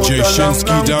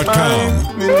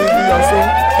 DJShinsky.com. Me live here so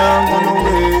can't run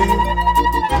away.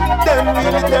 Them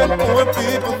militant poor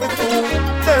people be fool.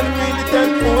 Them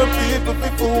militant poor people be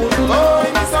fool. Oh,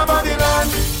 in this Babylon,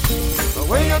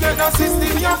 where you get the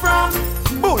system you're from?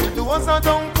 Bull, the ones that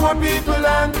don't poor people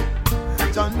land.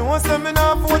 John knows them in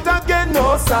a vote again,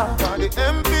 no sir. Cause the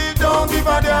MP don't give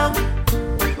a damn.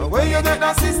 Where you get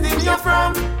the system you're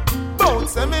from? Both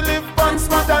say me live on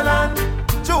Scotland.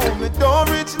 Joe, me don't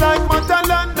rich like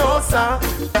Matalan, no sir.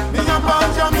 Me a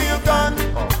born Jamaican.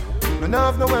 Me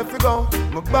nah have nowhere to go.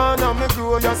 Me born and me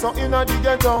grow, you're so inna the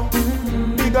ghetto.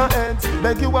 Bigger heads,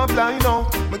 beg you apply now.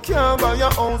 Me can't buy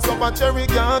your house up a cherry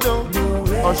garden.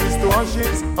 Ashes to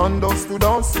ashes, and dust to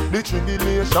dust. The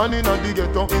tribulation in the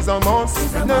ghetto is a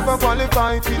must. Never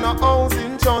qualify for a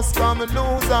housing trust. Cause me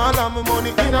lose all of my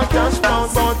money in a cash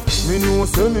box. But me know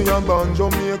say me a born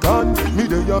Jamaican. Me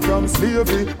dey from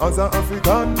slavery as a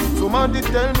African. Somebody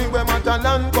tell me where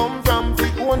Matalan come from. We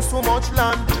own so much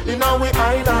land in our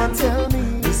island. Tell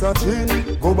me this a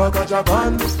chill, go back to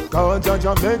Japan. Cause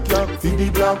Jamaica feed the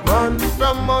black man.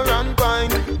 From Moran Pine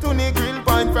to the Grill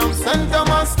Pine. From St.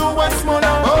 Thomas to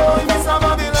Westmoreland. Oh, in this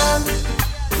Babylon,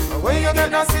 where you get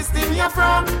the system you're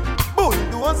from? Bull,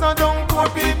 the ones that don't poor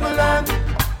people land.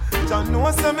 John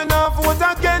knows them in a vote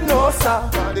again, no sir.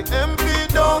 Cause the MP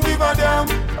don't give a damn.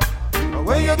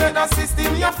 Where you get the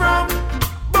system you're from?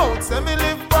 Both say me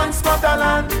live on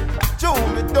Scotland. Joe,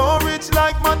 me don't rich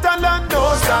like Matalan,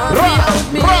 no sir.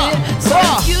 So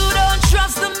if you don't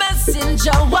trust the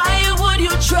messenger, why would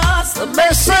you trust the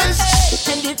message?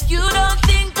 And if you don't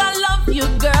think I love you,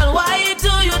 girl, why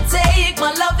do you take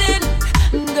my loving?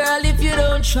 Girl, if you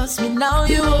don't trust me now,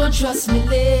 you won't trust me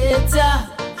later.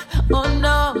 Oh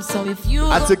no, so if you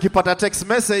I took you for a text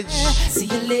message. See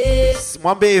you later.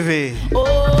 My baby.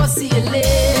 Oh, see you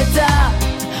later.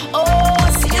 Oh,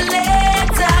 see you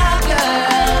later,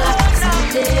 girl. See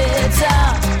you later.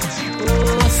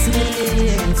 Oh, see you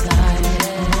later,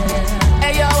 yeah.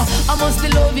 Hey yo, I must be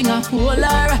loving a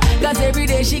polar. Cause every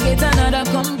day she get another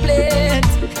complaint.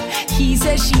 He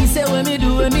said, she said, when me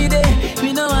do, when me day.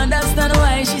 We don't understand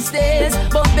why she stays.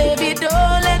 But baby, don't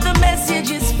let the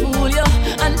messages fool you.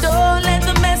 And don't let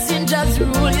the messengers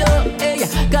rule you. Hey,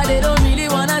 cause they don't really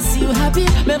wanna see you happy.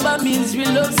 Remember, misery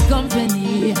loves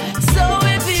company. So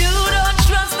if you don't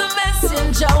trust the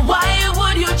messenger, why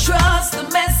would you trust the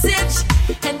message?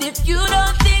 And if you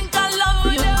don't think I love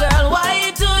you, girl,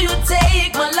 why do you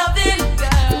take my loving?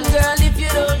 Girl, if you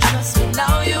don't trust me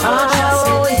now, you won't trust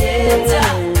me later.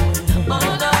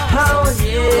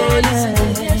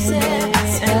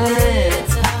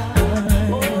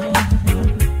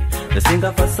 Just think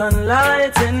of a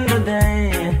sunlight in the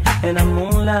day and a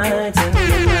moonlight in the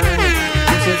night.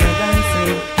 Fishes are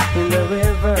dancing in the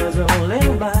rivers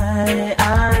rolling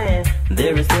by.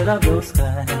 There is still a blue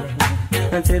sky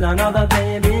until another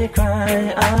baby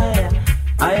cry.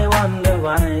 I wonder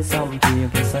why some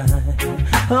people sigh.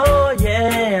 Oh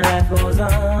yeah, life goes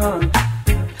on.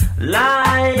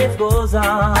 Life goes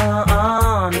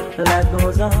on, life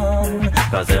goes on,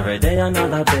 'cause every day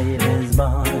another baby's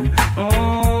born.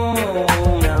 No.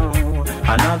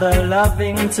 Another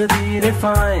loving to be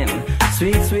defined,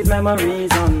 sweet, sweet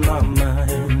memories on my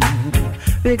mind.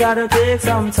 We gotta take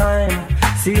some time,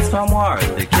 cease from war,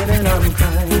 the killing and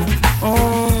crime.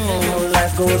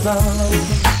 Life goes on,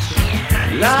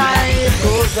 life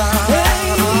goes on,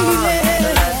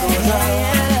 life goes on,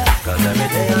 'cause every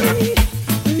day another.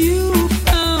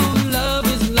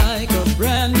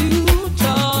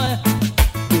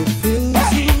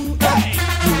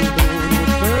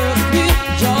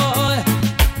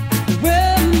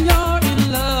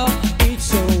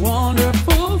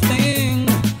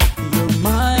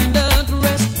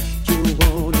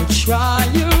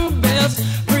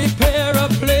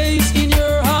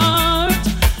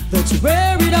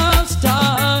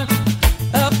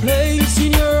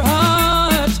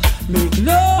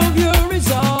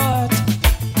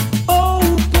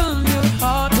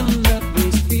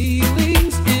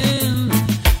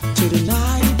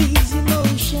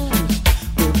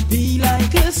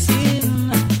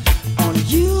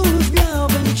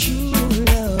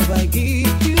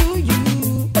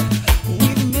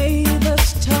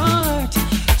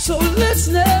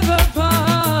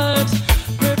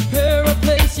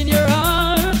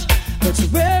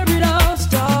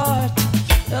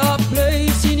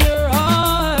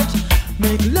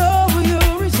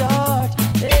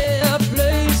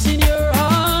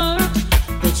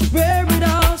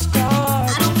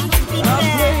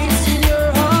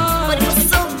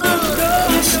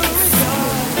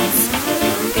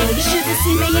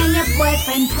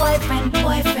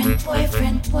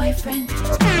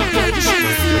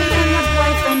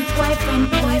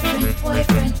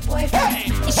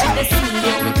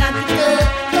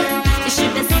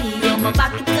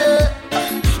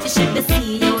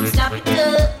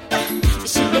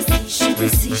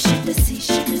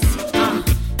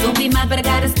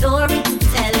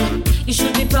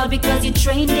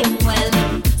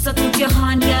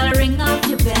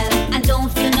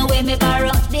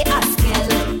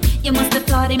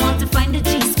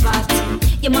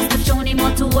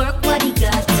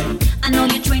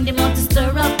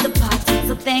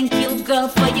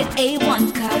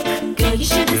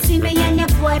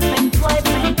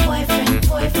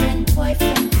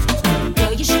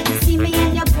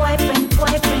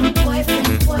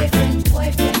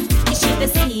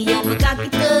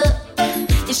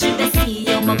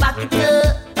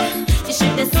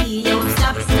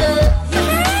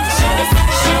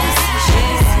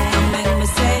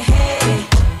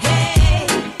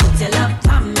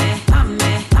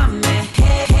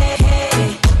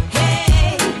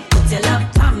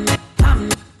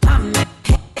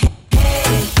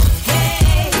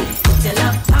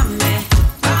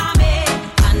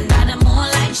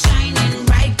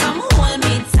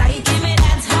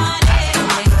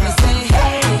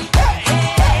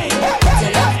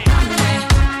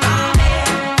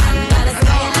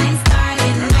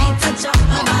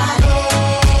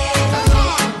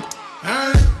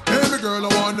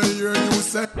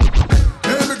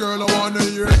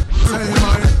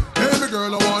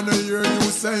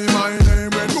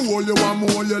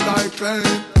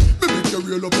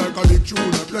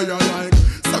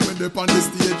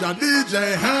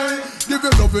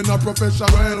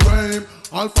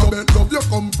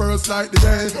 Like the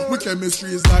day, we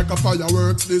chemistry is like a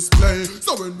fireworks display.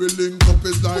 So when we link up,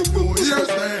 it's like no years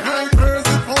day. Hey,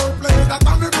 crazy foreplay, that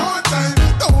I'm in time.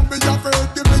 Don't be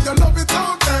afraid, give me your love, it's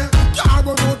okay. Can't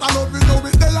go out, I love you, know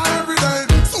it day and every day.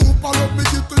 Super love me,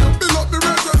 give to you, fill up the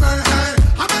resume. Hey,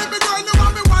 I baby girl, you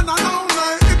want me one and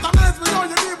only. If I mess with you,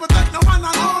 you need to take no one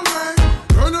and only.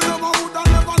 Girl, you know my hood, I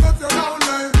never left you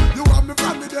lonely. You want me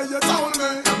from the day you told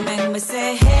me. Don't make me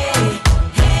say hey,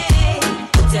 hey,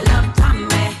 put your love on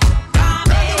me.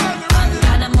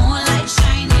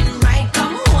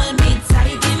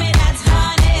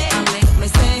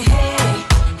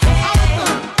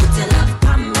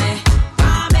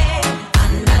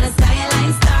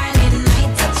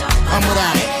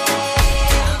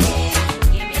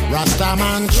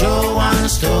 Man throw one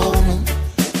stone,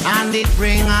 and it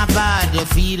bring a bad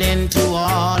feeling to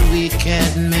all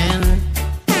wicked men.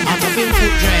 Out of him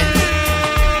foot dread,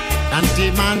 and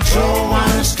the man throw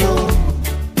one stone,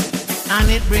 and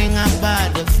it bring a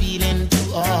bad feeling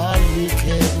to all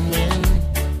wicked men.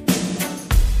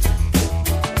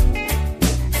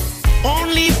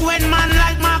 Only when man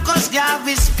like Marcus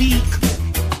Garvey speak,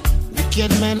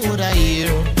 wicked men would I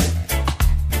hear.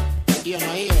 You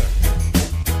know hear.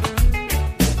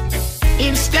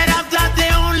 Instead of that,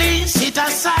 they only sit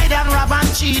aside and rob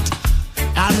and cheat.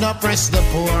 and oppress the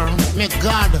poor. My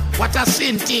God, what a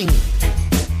sin thing.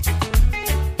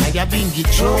 I have been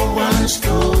throw one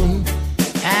stone,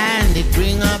 and it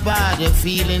bring about the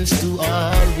feelings to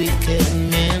all wicked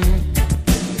men.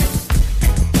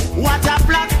 What a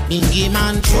plot, bingy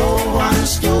man throw one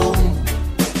stone,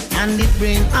 and it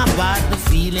bring about the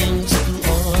feelings to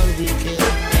all wicked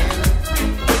men.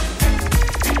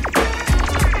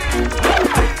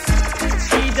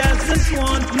 She doesn't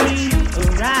want me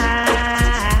around.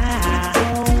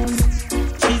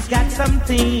 She's got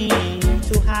something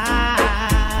to hide.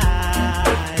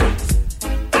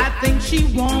 I think she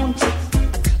wants a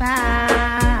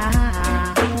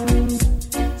clown,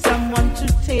 someone to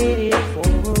take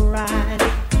for a ride.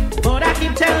 But I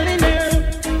keep telling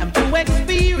her I'm too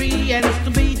experienced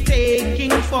to be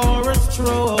taking for a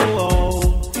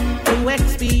stroll. Too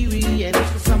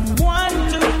experienced for someone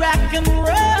to rock and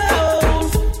roll.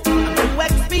 Too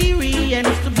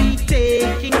experienced to be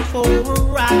taking for a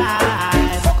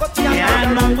ride. Yeah, I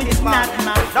know it's not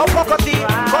my now Pocotty,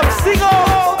 come sing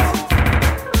out.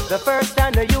 The first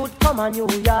time the youth come on New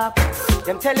York,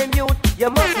 them tell him youth, you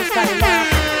must style up.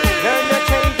 Learn your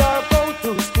trade or go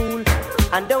to school,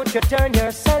 and don't you turn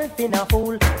yourself in a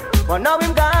fool. But now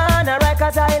him gone a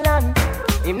Rikers Island,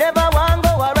 him never want go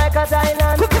a Rikers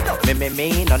Island.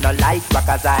 Me, no like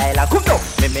Rikers Island. Come no,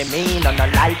 me, no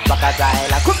like Rikers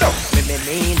Island. Come no,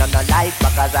 me, no like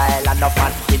Rikers Island. No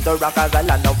fun in the Rikers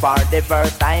Island, no for the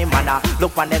first time. And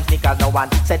look on them sneakers, no one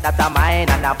said that a mine.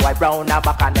 And a boy brown a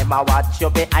back and them a watch you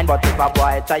behind. But if a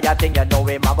boy try a thing, you know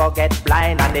him a go get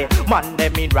blind. And the man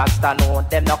them in Rasta know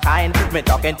them no kind. Me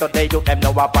talking to the youth, them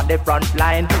know up on the front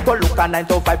line. Go look at 9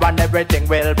 to 5 and everything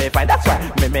will be fine. That's why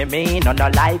me, no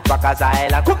like Rikers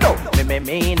Island. Come no,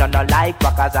 me, no like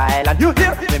Rikers Island. You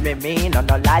hear? Me, no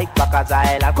like Rikers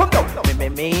Island. Come no,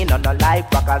 me, no like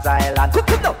Rikers Island.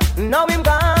 Come no. Now him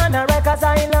gone a Rikers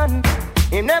Island.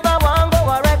 Him never want go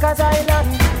a Rikers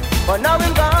Island. But now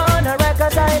him gone a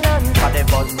Rikers Island. For the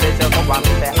bus, they say go and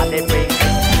say how they bring.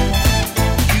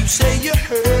 You say you're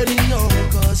hurting, no,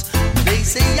 cause they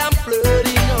say I'm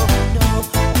flirting, no.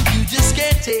 You just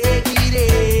can't take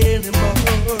it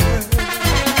anymore.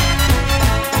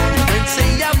 Your friends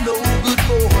say I'm no good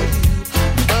for you,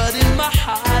 but in my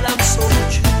heart I'm so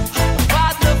true. A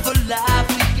partner for life,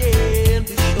 we can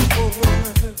be sure.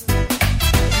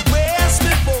 You asked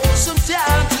me for some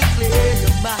time to clear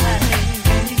your mind.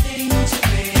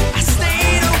 I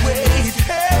stayed away, it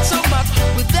hurt so much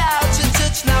without your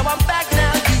touch. Now I'm back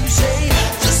now, you say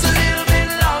just a little bit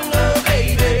longer,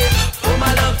 baby. Oh,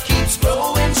 my love keeps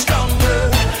growing stronger.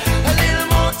 A little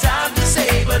more time to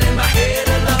say, but in my head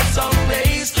a love song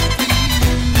plays for you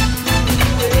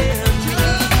and me.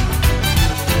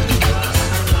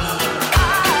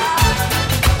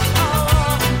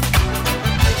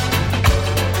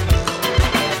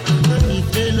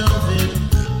 If they love it,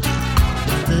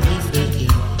 if they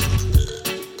care,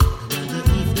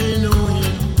 if they know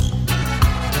him,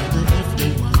 if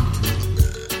they want to.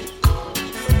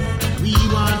 We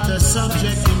want a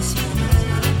subject in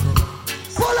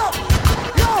Pull up!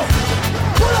 Yo!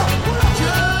 Pull up!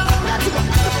 Let's go!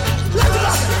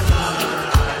 Let's go!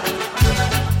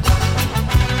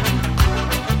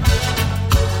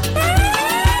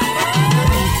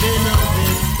 If they love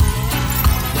it,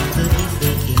 if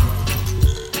they care,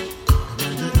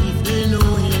 if they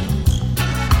know him,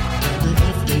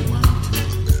 if they want to.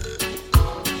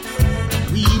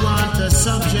 We want a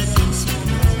subject in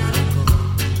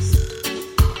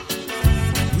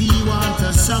We want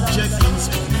a subject in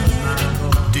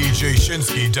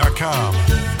DJShinsky.com.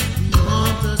 We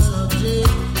want a subject.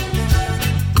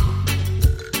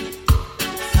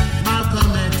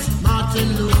 Malcolm X, Martin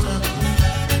Luther.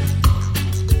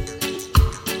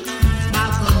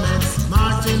 Malcolm X,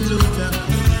 Martin Luther.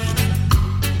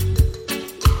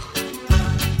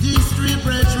 These three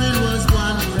brethren was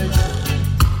one brethren.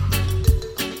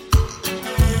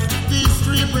 These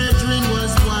three brethren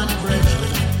was one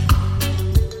brethren.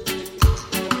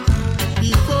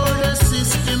 Before the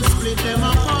system split them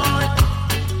apart,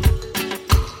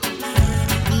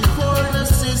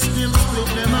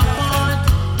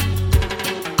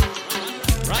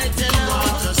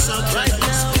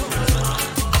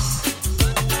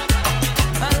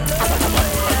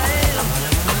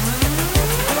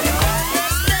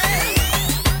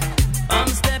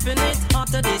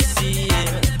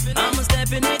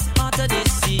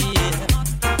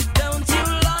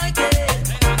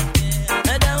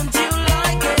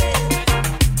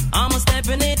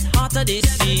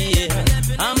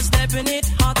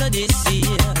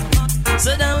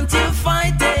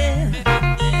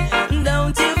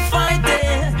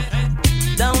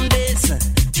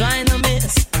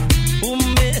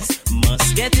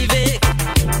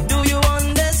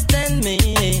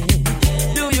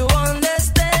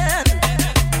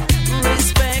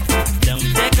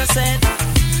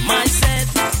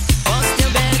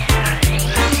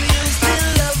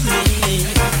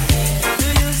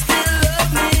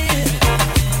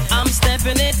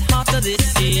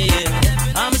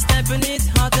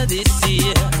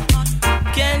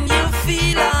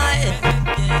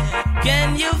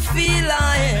 you feel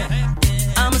like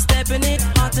I'm stepping it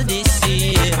onto this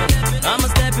year. I'm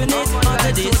stepping it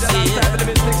onto this year.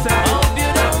 Hope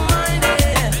you don't mind it.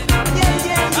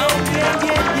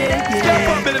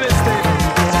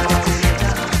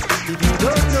 If you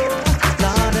don't know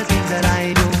all the things that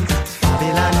I do,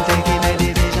 Babylon taking a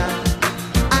division.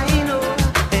 I know,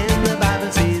 and the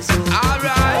Bible says so.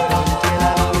 Alright.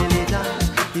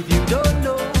 If you don't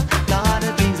know all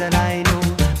the things that I know,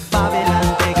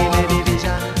 Babylon taking a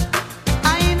division.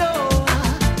 I know.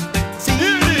 See,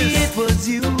 it was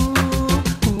you,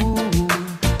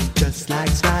 just like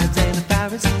scribes and the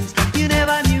Pharisees. You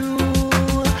never knew,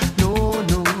 no.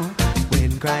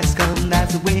 When Christ come,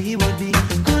 that's the way he would be.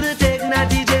 Couldn't take that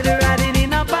DJ to riding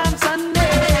in a Palm Sunday.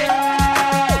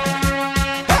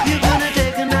 You couldn't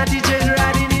take that DJ to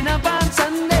riding in a Palm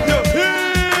Sunday.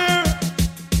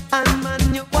 And man,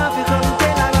 you want to come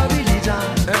tell our religion,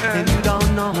 and you don't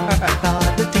know all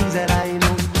the things that I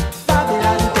know.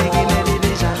 Babylon taking a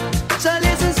division. So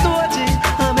listen, Stoji,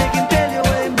 I'll make him tell you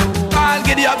when no. I'll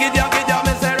get you,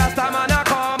 me say Rastaman a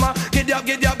come. Get you,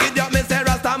 me say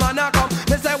Rastaman a come.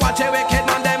 Me say watch a wicked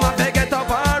man, them a get up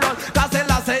and run. Cause the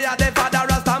last say ya the father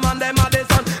Rastaman, them a the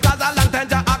son. Cause a long time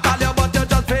I call you, but you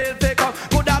just feel sick up.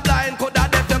 Coulda blind, coulda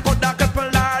deaf, you coulda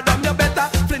crippled or dumb. You better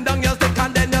fling down your stick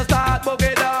and then you start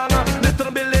boogie down.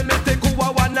 Little Billy Mystic who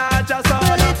a wanna just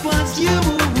But it was you,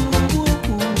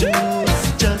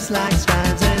 just like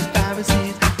scribes and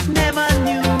Pharisees. Never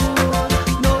knew,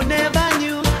 no, never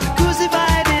knew.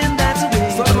 Crucified him, that's the way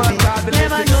it would be.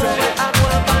 Never know I go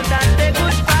up on that day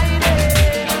Good Friday.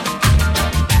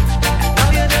 Now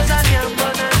you're just a yam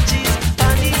bun and cheese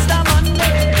on Easter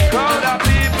Monday. crowd of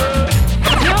people.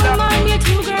 Young man, you're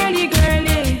too girly.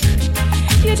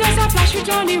 You just a flash with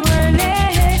Johnny Whirly.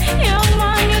 Young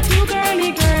man, you're too girly.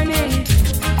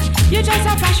 You just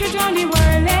a flash with Johnny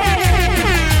Whirly.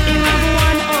 You have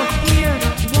one up here,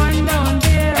 one down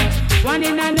there, one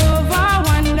in a Nova,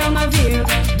 one down a Veer.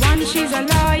 One she's a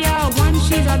lawyer, one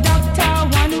she's a doctor,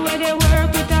 one where they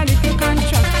work with a little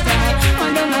contractor.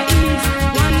 One down a east,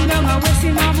 one down a west,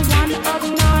 him have one up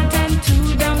north and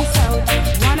two down south.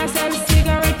 One a sell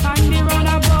cigarette on the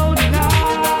roundabout,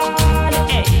 Lord.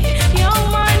 Hey, young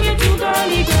man, you too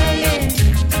girly.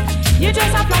 You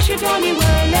just a flash with Johnny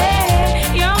Whirly.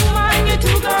 Young man, you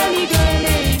too girly.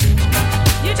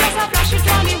 You just a flash with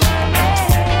Johnny Whirly.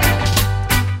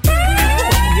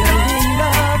 You're in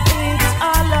love, it's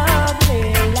a lovely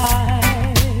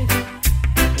life.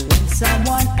 When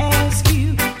someone asks you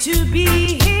to be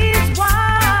his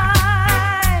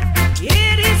wife,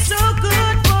 it is so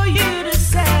good for you to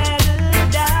settle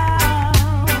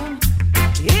down.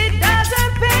 It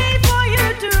doesn't pay for you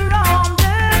to roam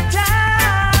the town.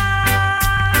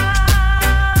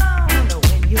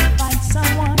 When you find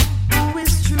someone who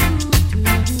is true to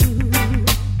you,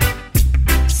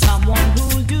 someone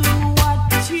who'll do what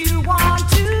you want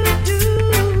to do,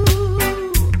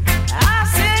 I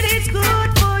said it's good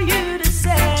for you to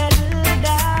settle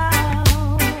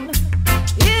down.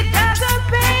 It doesn't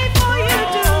pay for you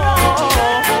to roam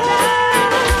the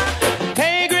town.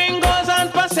 Hey, gringos and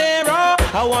pasero,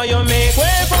 how want you make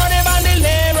way for the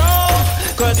bandolero?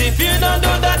 Cause if you don't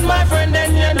do that, my friend,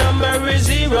 then your number is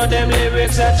 0. Them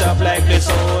lyrics are chop like the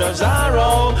soul of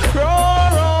Zorro.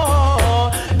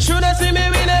 Roar. Should I see me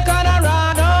win a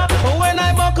Colorado? When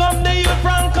I buck up the youth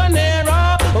from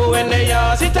Conero. When they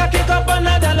yard it, I kick up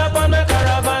another up on the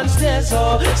caravan stay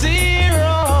so 0.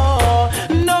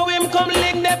 Now him come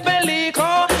lick the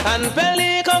Pelico, and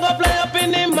Pelico go fly up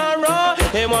in the marrow.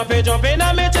 He want to jump in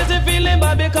and me chest, he feeling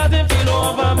bad because he feel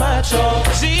over macho.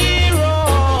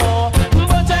 0.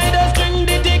 But I just drink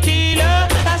the tequila,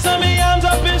 I saw me arms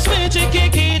up in sweet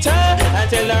chiquita. I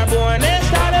tell her born and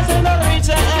started in the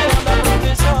reacher, and I'm the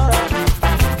professor.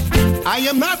 I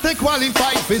am not a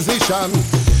qualified physician,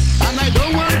 and I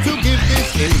don't want to give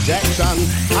this injection.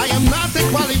 I am not a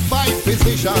qualified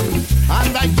physician,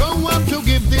 and I don't want to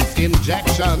give this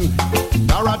injection.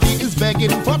 Dorothy is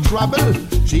begging for trouble.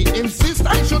 She insists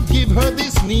I should give her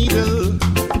this needle.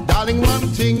 Darling, one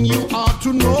thing you ought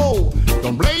to know,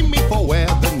 don't blame me for where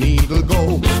the needle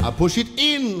go. I push it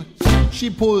in, she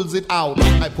pulls it out.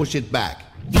 I push it back,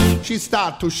 she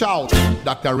start to shout,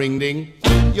 Dr. Ringding,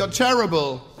 you're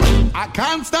terrible. I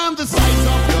can't stand the sight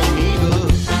of your needle.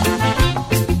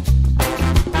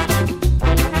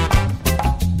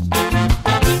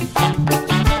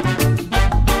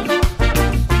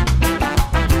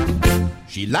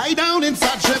 She lie down in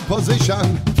such a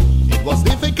position, it was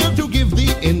difficult to give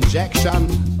the injection.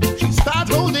 She start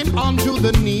holding on to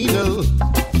the needle,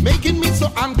 making me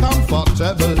so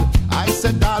uncomfortable. I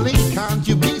said, darling, can't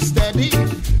you be steady?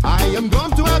 I am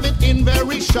going to have it in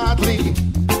very shortly.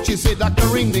 She said, Dr.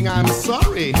 Ringding, I'm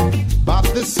sorry, but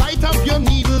the sight of your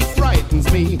needle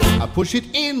frightens me. I push it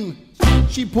in,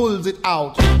 she pulls it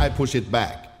out, I push it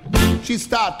back. She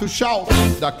starts to shout,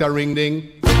 Dr. Ringding,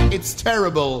 it's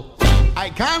terrible. I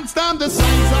can't stand the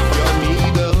sight of your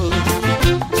needle.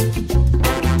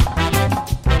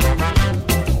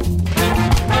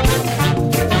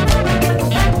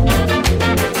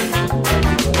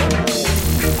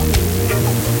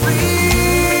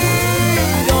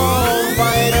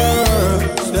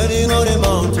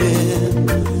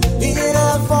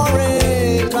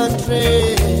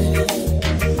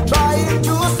 Trying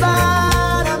to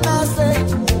send a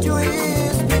message to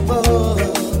his people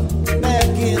back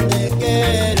in the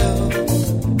ghetto.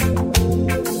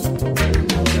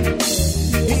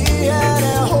 He had a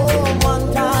home one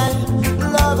time,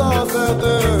 love of a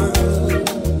girl,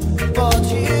 but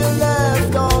he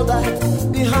left all that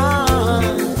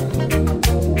behind.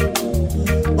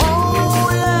 Oh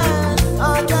yes, I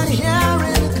can hear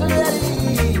it clearly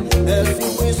as he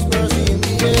whispers in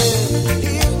the air.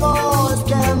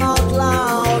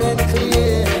 Loud and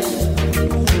clear.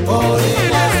 All he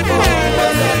asked for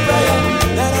was a prayer,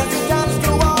 and as he turns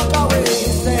to walk away, he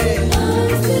said, I'm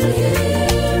still here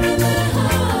in the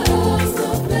house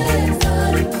of blessed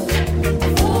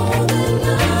for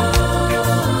the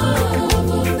love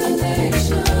of the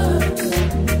nation.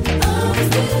 I'm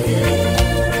still here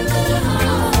in the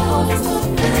house of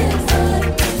blessed.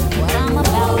 What I'm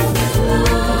about to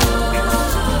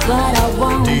love, but I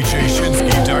won't.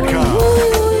 DJShinsky.com.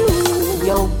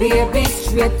 Yo, baby,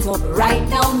 straight up right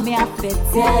now, me have to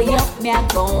tell you, me I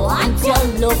go want you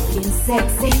looking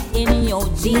sexy in your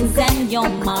jeans and your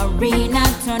marina,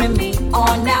 turning me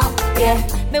on now, yeah.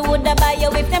 Me woulda buy you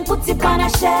if them put it on a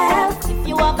shelf. If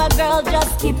you have a girl,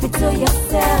 just keep it to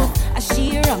yourself. A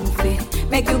she run fit,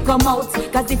 make you come out.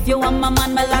 Cause if you want my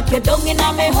man, me lock you down in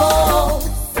a me hole.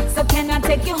 So can I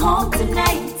take you home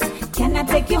tonight? Can I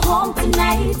take you home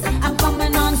tonight? I'm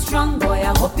coming on strong, boy,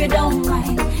 I hope you don't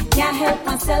mind. Can't help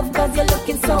myself cause you're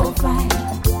looking so fine.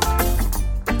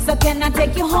 So can I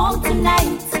take you home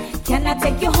tonight? Can I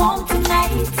take you home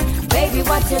tonight? Baby,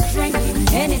 what you drinking?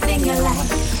 Anything you like.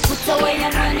 Put away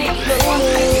your money,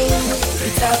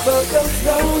 it's about those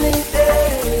lonely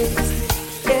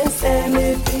days. Can't stand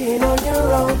it being on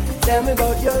your own. Tell me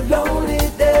about your lonely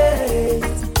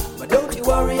days. But don't you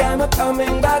worry, I'm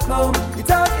coming back home. You're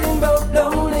talking about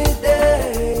lonely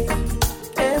days.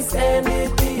 Can't stand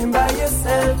it being by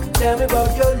yourself. Tell me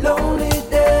about your lonely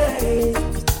days.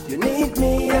 You need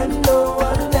me and no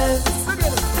one else.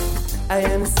 I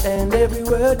understand every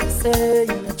word you say,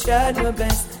 and I tried my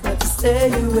best not to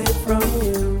stay away from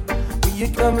you. But you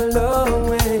come a long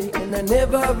way, and I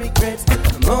never regret the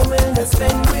moment I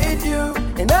spend with you.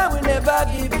 And I will never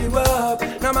give you up,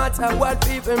 no matter what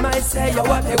people might say or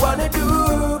what they wanna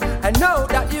do. I know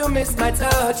that you miss my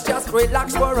touch, just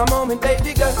relax for a moment,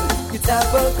 baby girl. You talk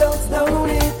about those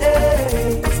lonely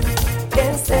days.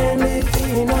 Can't stand it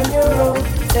being on your own.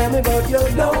 Tell me about your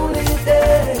lonely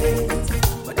days.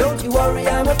 But don't you worry,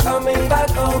 I'm coming back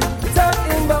home. We're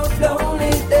talking about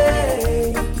lonely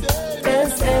days.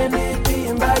 Can't stand it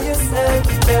being by yourself.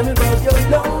 Tell me about your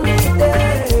lonely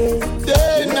days.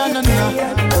 Na na na,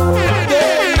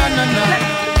 na na na.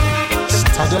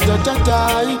 Sta-da-da-da-da.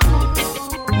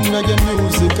 Reggae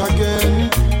music again.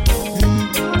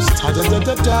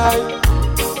 Sta-da-da-da-da.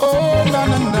 Oh na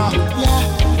na na,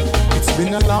 yeah. It's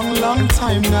been a long, long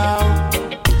time now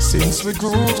since we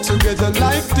groove together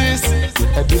like this.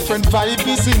 A different vibe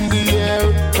is in the air.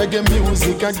 Reggae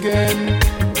music again.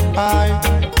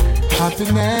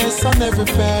 Happiness on every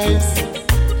face,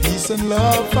 peace and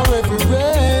love for every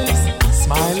race.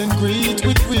 Smile and greet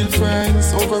with real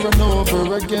friends over and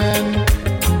over again.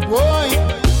 Boy,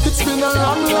 it's been a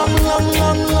long, long, long,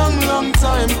 long, long, long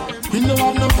time. We don't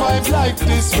have no vibe like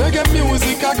this. Reggae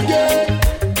music again.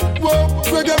 Whoa,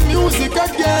 reggae music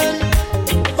again.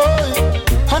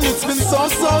 Oh, and it's been so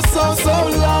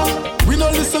long. We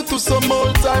don't listen to some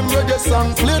old time reggae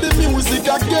song. Play the music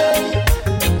again.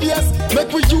 Yes,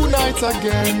 make we unite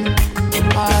again.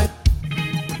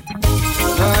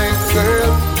 Hi,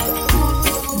 girl,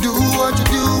 do what you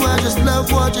do. I just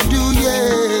love what you do,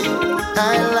 yeah.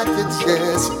 I like it,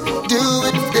 yes. Do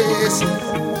it, this.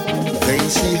 They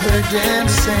see her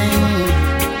dancing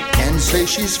and say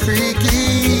she's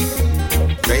freaky.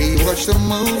 They watch the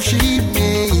move she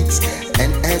makes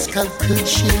and ask how good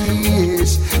she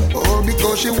is. All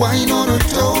because she whine on her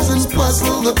toes and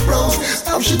puzzle the pros.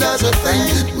 How she does her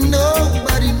thing,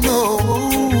 nobody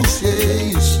knows,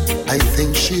 yes. I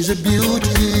think she's a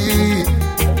beauty.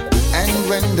 And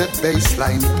when the bass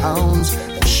line pounds,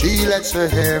 She lets her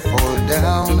hair fall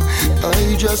down.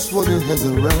 I just wanna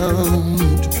hang around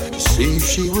to see if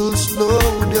she will slow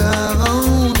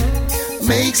down.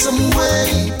 Make some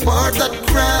way, part that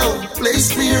crowd.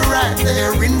 Place me right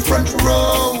there in front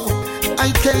row.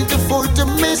 I can't afford to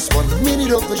miss 1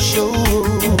 minute of the show.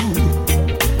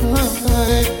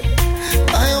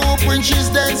 I hope when she's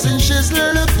dancing, she's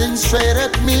looking straight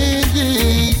at me.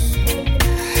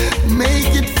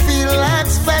 Make it feel like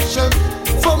special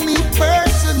for me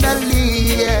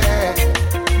personally, yeah.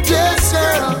 Yes,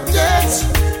 girl, yes.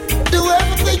 Do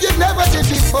everything you never did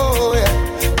before, yeah.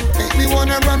 Make me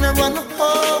wanna run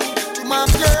home to my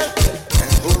girl. I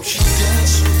hope she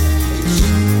dances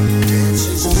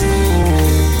with me.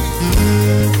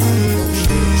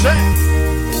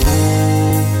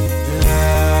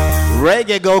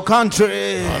 Reggae go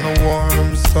country. On a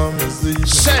warm summer's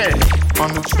evening,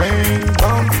 on the train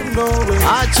bound to nowhere,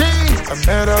 I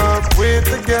met up with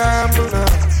a gambler.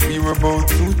 We were both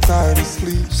too tired to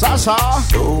sleep,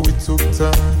 so we took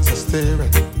turns of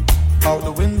staring out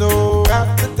the window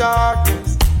at the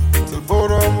darkness till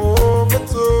boredom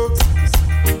overtook us,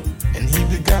 and he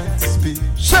began to speak.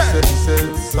 He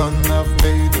said, son, I've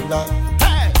made a lot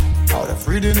out of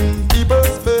reading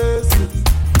people's faces,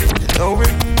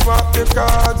 knowing what their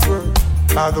cards were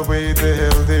by the way they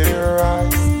held their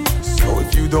eyes. So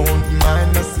if you don't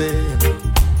mind me saying,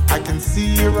 I can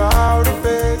see your outer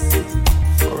faces.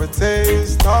 For a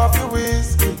taste of your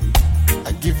whiskey,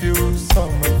 I give you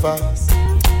some advice.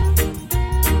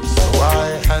 So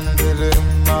I handed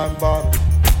him my bottle,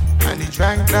 and he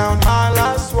drank down my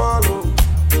last swallow.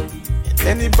 And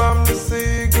then he bummed a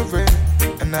cigarette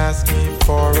and asked me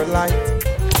for a light.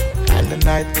 And the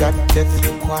night got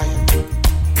deathly quiet,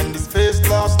 and his face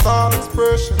lost all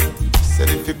expression. He said,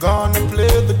 if you're gonna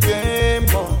play the game,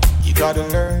 boy, you gotta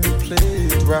learn to play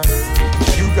it right.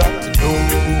 You got to know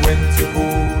when to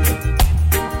hold it,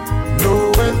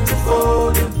 know when to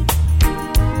fold it,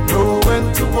 know when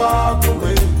to walk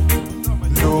away,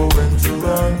 know when to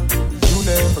run. You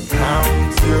never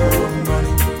count your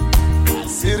money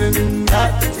sitting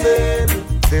at the table.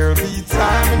 There'll be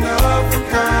time enough for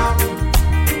counting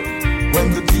when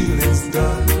the deal is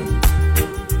done.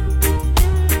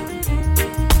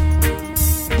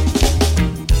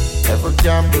 Every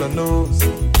gambler knows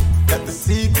that the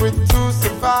secret to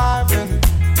surviving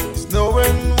is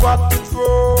knowing what to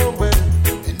throw away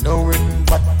and knowing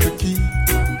what to keep.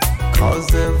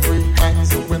 Cause every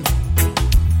hand's a winner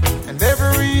and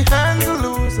every hand's a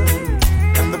loser,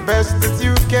 and the best that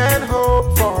you can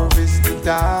hope for is to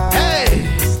die.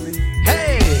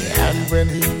 And when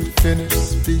he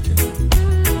finished speaking,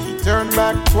 he turned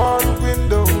back toward the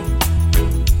window,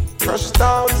 crushed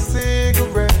out a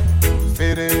cigarette,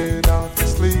 faded off to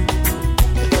sleep.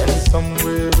 And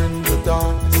somewhere in the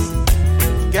darkness,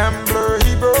 the gambler,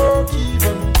 he broke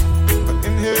even. But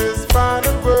in his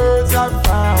final words, I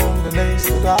found an ace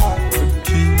that I could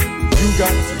keep. You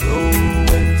got to know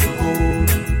when to hold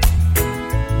it,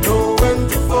 know when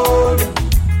to fold it,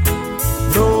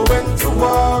 know when to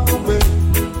walk away,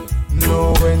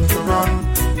 know when to run.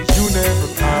 You never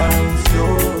count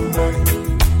your money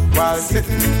while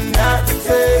sitting at the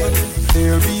table.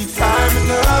 There'll be time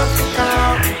enough to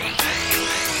count.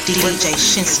 DJ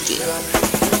Shinsky.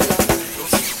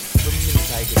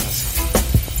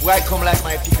 Why come like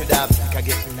my people that I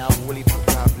get now only for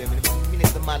problem.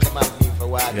 Minute the man them have me for a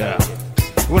while. Yeah.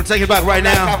 We're gonna take it back right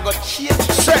now. I've got cheers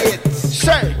to say it.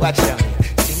 Say. Watch out.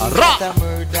 Singing that a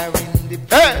murder in the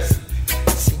place.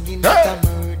 Singing that a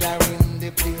murder in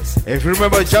the place. If you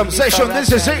remember jam session,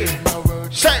 this is it.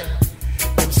 Say.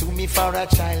 Them sue me for a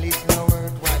child, it's no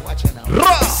word. Why? Watch out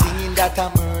now. Singing that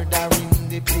a murder in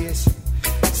the place.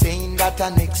 Saying that a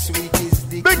next week is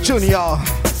the Big tune, y'all.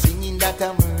 Singing that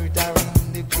a murder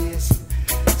in the place.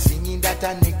 Singing that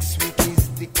a next week is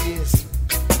the case.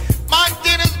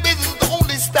 Montana's business the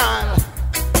only style.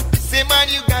 Say man,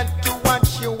 you got to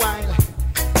watch your while.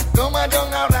 Come on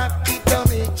down a rock it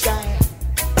on a child.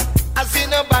 I see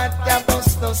no bad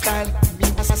bust no style. Me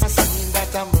singing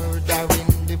that a murder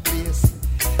in the place.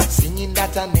 Singing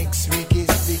that a next week is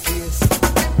the case.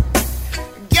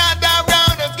 Gather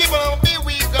round and give on me,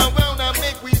 we go round and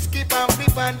make we skip and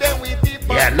flip and then we dip.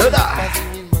 Yeah, look that.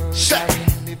 In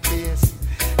the place.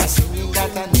 I singing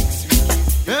that a next week.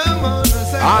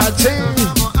 I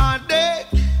think.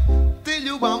 Till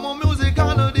you want more music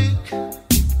on a dick.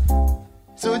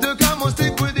 So you come and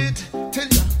stick with it. Tell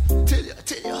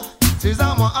ya. Till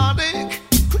I'm a dick.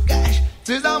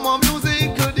 Till I'm a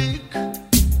music a dick.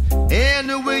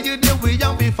 Anyway you do, we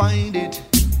have to find it.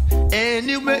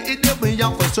 Anyway it do, we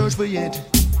have to search for it.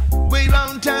 Way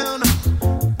round town,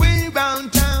 way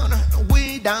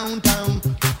downtown.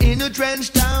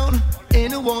 trench town,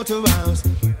 in the water house,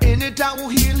 in the tower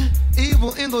hill,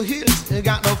 even in the hills, you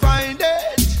got to find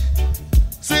it.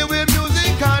 Say we're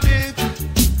music addict,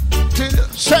 till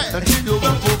you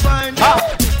got to find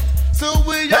it. So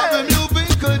we have a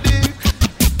music addict.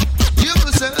 You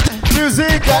say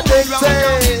music addict.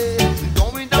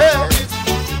 Going down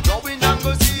going down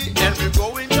go see, and we're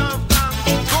going down,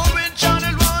 going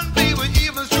channel 1, people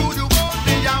even studio 1,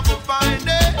 they have to find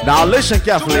it. Now listen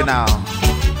carefully now.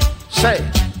 Say,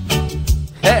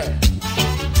 hey.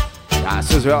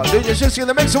 This is real. DJ Shinsky in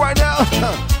the mix right now.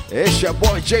 It's your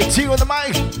boy JT on the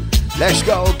mic. Let's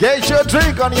go. Get your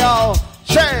drink on, y'all.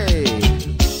 Say.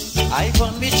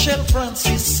 Ivan Mitchell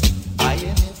Francis,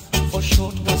 INF for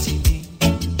short was he name.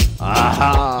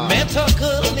 Aha. Met a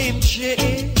girl named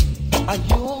J.A., a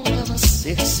young and a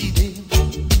sexy dame.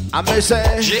 I may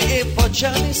say J.A. for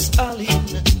Janice Allen,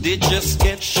 they just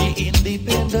get she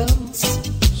independence.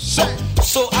 Say.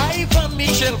 So Ivan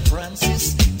Mitchell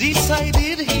Francis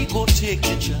decided he go take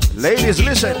the chance. Ladies,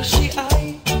 listen. She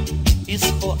I is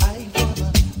for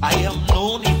Ivan. I am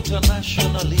known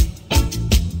internationally.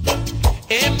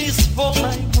 M is for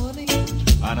my money,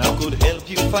 and I could help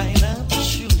you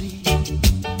financially.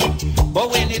 But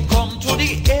when it come to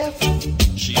the F,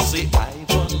 she say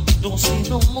Ivan, don't say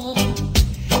no more.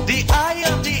 The I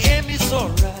and the M is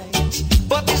alright,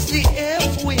 but it's the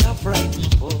F we are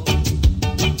frightened for.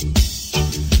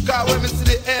 Cause when me see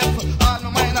the F, I no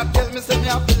mind I tell me say me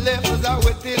have to left. Cause I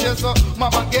wait till you so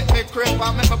mama get me crap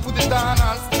and make me put it down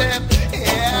and step.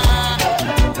 Yeah.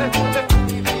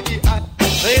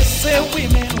 They say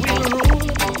women will rule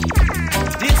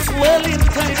this world in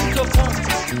time to come.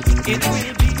 It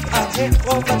will be a heck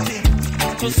of a thing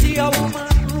to see a woman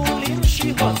ruling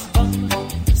she husband,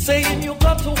 saying you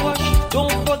got to wash,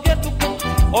 don't forget to cook,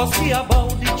 or see about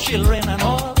the children and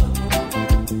all.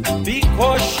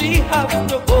 Because she have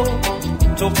to go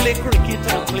to play cricket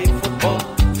and play football.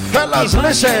 Fellas,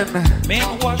 listen.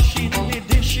 Men washing the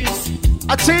dishes,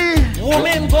 I see.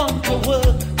 women gone to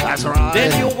work. That's right.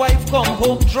 Then your wife come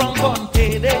home drunk on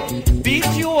payday, beat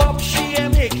you up, she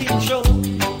ain't making show.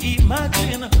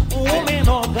 Imagine women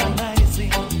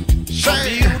organizing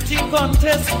beauty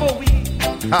contest for we.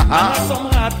 And some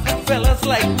hard fellas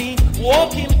like me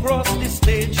walking across the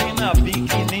stage in a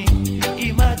bikini.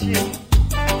 Imagine.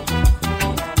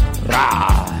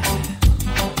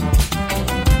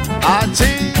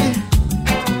 Auntie.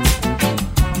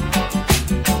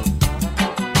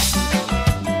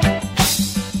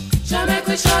 Shall make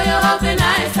we show you how we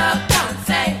nice up down,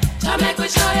 say. Shall make we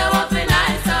show you how we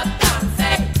nice up down,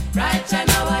 say. Right, you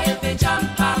know why you be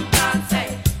jump and down,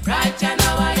 say. Right, you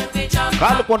know why you be jump.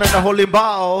 Kalo po na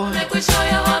nahulimbaw. Make we show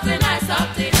you how we nice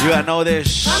up the You gotta know this.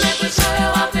 Shall make we show you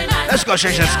how we nice. Let's go,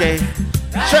 Shinsky.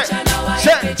 Right, you know why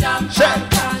you be jump and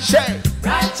down.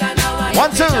 Right, you know why you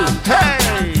 1, 2, be jump hey.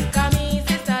 Come here,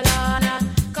 Sister Lorna.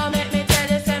 Come let me tell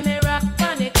you, say me rock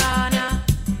on the corner.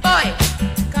 Boy,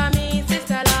 come here,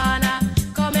 Sister Lorna.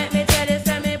 Come let me tell you,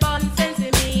 say me born since me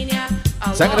mean ya.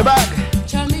 Second the back.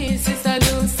 Come here, Sister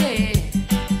Lucy.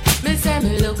 Me say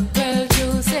me look well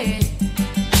juicy.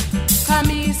 Come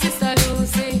here, Sister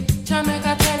Lucy.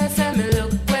 Jamaica tell you, say me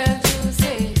look well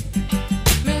juicy.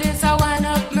 Me this a wind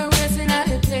up, me waist inna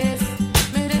the place.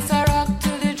 Me this a rock to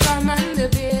the drum and the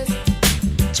bass.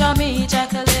 Chummy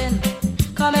Jacqueline,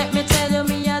 come let me tell you,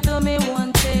 me a do me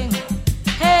one thing.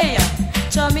 Hey,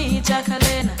 Chummy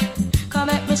Jacqueline, come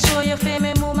let me show you, feel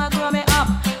me move my grow me up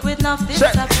with enough this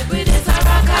stuff. With this a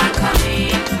rock and come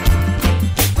in.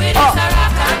 With this a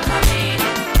rock and come in.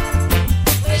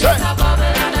 With this a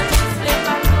bubble and a two split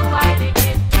and two wide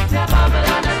again. The bubble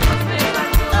and a two split and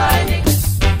two wide again.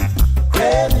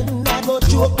 Craving, I go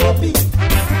choke up it.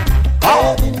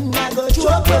 Craving, I go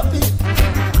choke up it.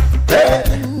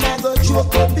 Craving, I go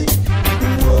choke up it.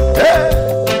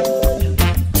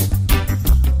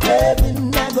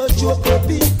 Craving, I go choke up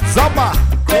it. Zamba.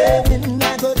 Craving, I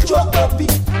go choke up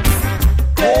it.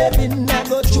 Craving, I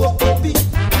go choke up it.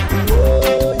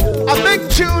 A big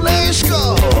tune, let's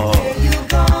go. You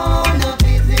gonna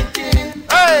visit him.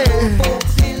 Hey.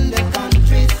 Folks in the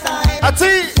countryside. I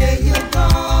see. Say you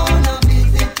gonna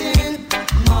visit him.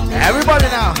 Everybody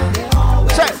now.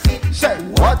 Say,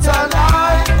 what a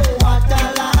lie. What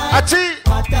a lie. I see.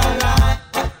 What a lie.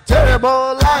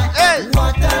 Terrible lie. Hey.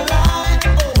 What a lie.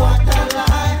 What a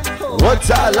lie. What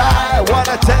a lie. What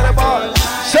a terrible.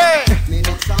 Say.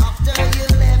 Minutes after you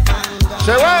left and gone.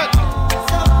 Say what?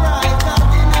 Surprise out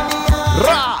in the yard.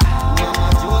 Ra. Mama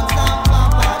Jones and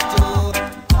Papa too.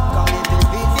 Coming to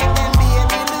visit them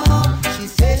baby Lou. She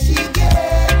says she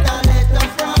get a letter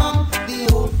from the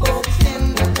old folks in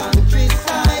the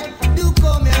countryside. Do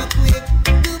come here quick.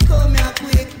 Do come here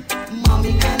quick.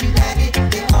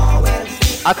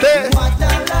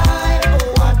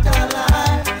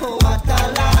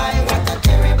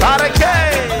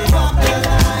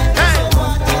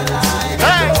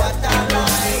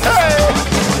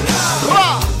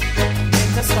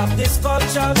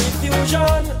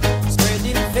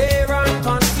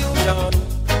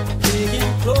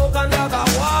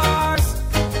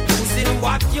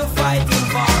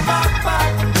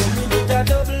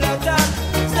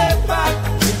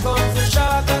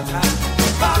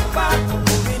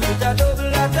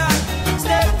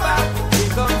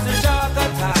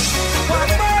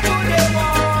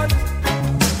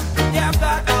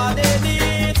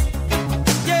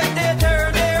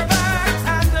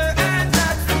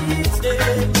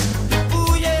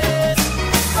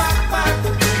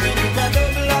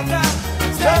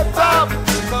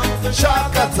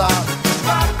 shakata.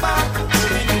 Back, back, we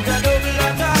need a double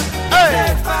attack. Hey.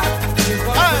 Step back, we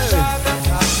got the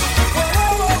shakata. Whoa,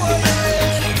 whoa, whoa, whoa, yeah.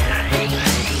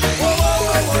 Whoa, whoa,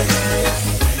 whoa, whoa,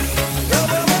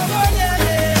 yeah,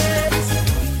 yeah.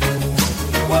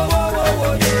 Whoa, whoa, whoa,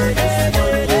 whoa, yeah, yeah,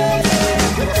 yeah, yeah.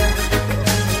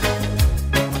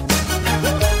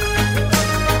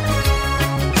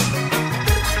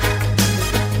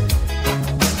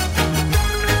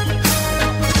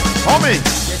 Homie.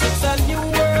 Yes, it's a new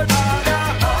world order.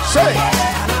 Say.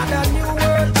 Another new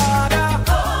world order.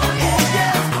 Oh,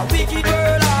 yes, a wicked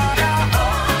world order.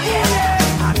 Oh, yes,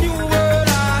 a new world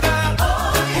order.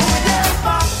 Oh, yes,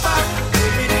 back, back. We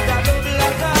need a double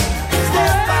attack.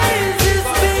 Step back. This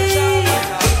me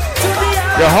to the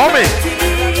Yo, homie.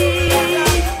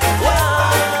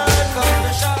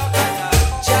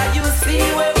 Shall you see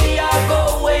where we are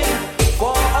going?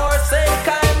 For our sake, I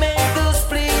make this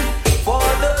plea. For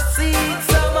the seed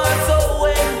some are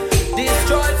sowing,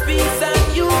 destroys peace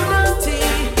and unity,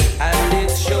 and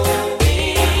it's showing,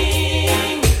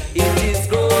 it is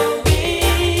growing.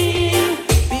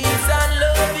 Peace and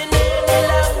love in any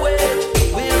language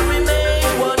will remain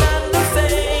one and the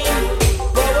same.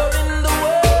 Power in the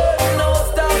world, no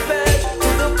stoppage to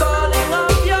the calling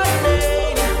of your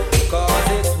name, 'cause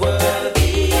it's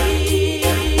worthy,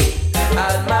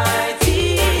 Almighty.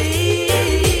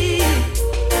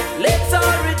 Let's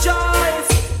all rejoice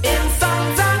in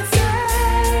songs and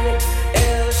say,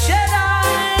 El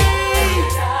Shaddai,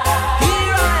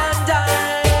 here I am,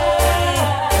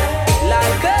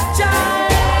 like a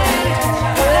child,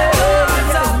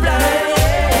 hearts are blind.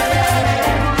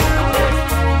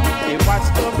 Hey, watch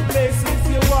the places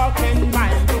you walk in,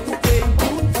 mind the way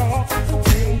you talk.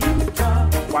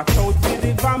 Watch out for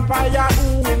the vampire who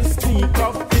will sneak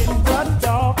up in the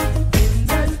dark.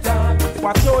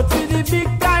 Watch out for the big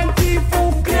time thief who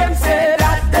claim say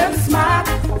that them smart.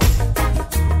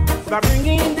 They're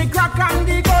bringing the crack and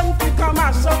the gun to come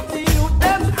mash up the youth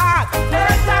them heart.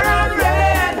 Later on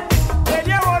red, when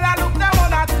you wanna look them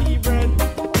on a T-bread.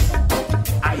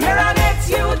 I hear an ex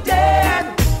you dead.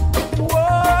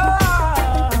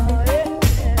 Whoa,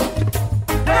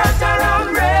 later on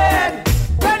red,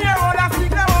 when you wanna see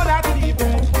them on a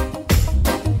T-bread.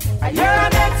 I hear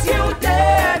an ex you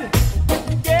dead.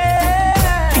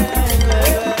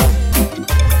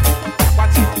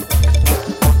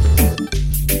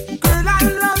 Girl, I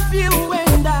love you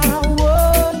and I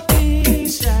won't be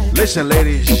shy Listen,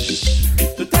 ladies.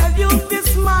 to tell you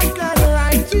this man can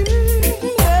write you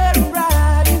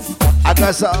rise.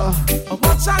 Atasa. How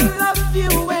much I love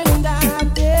you and I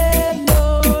dare no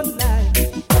lie.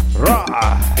 Raw.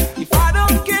 If I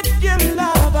don't get your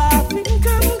love, I think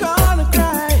I'm gonna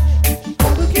cry. I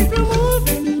will keep you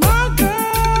moving, my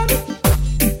girl,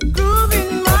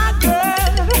 grooving, my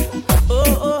girl.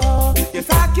 Oh, oh, yes,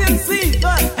 I can see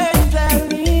the angel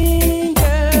in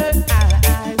your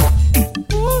eyes.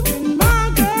 Moving, my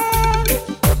girl,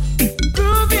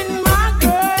 grooving, my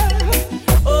girl.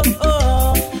 Oh,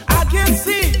 oh, I can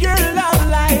see your love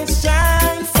light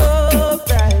shine so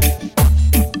bright.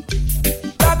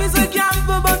 Love is a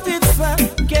gamble, but it's a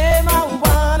game I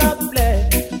wanna play.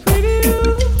 Pretty you.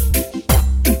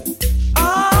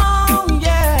 Oh,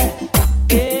 yeah.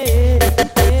 Yeah,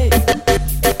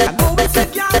 yeah. I know it's a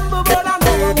gamble, but I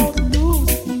know I won't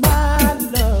lose my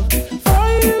love for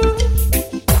you.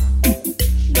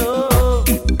 No.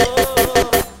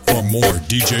 For more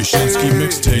DJ Shinsky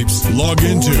mixtapes, log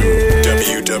into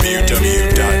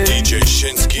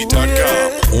www.djshinsky.com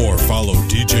or follow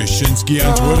DJ Shinsky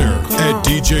on Twitter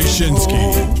 @DJ Shinsky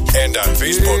and on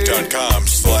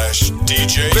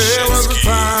Facebook.com/DJ There was a Shinsky.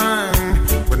 time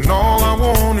when all I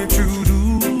wanted to do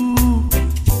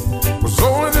was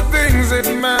only the things that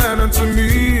mattered to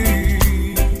me.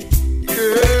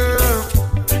 Yeah,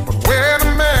 but when a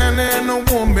man and a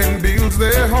woman builds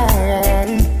their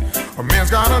home, a man's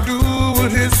gotta do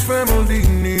what his family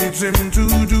needs him to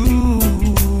do.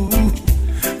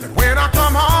 That when I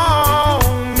come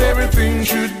home, everything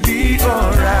should be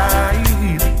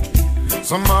alright.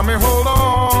 So mommy, hold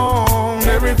on,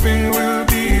 everything will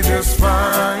be just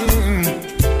fine.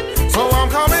 So I'm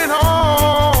coming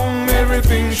home,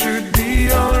 everything should be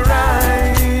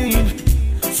alright.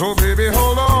 So baby,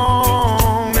 hold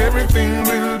on, everything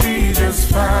will be just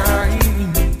fine.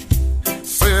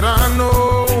 Said I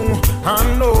know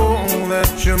that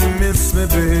you miss me,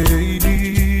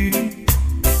 baby.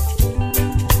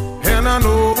 And I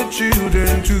know the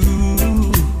children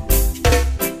too.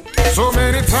 So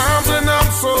many times when I'm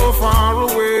so far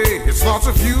away, it's thoughts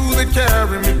of you that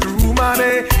carry me through my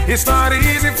day. It's not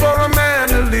easy for a man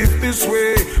to live this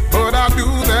way, but I do,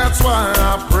 that's why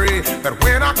I pray that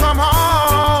when I come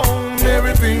home,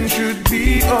 everything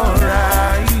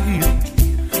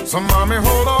So mommy,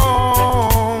 hold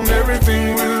on,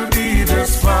 everything will be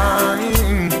just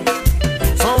fine.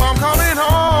 So I'm coming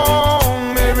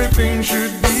home, everything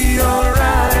should be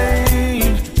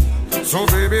alright. So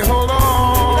baby, hold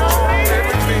on,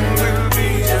 everything will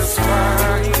be just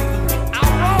fine.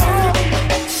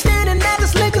 Standing at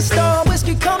this liquor store,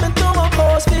 whiskey coming through my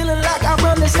pores, feeling like I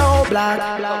run this whole block.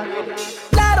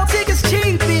 Lotto tickets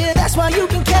cheap, yeah, that's why you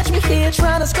can catch me here,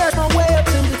 trying to scratch my way up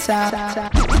to the top.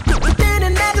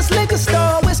 Standing at this liquor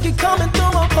store, whiskey coming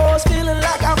through my pores, feeling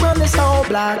like I run this whole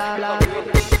block.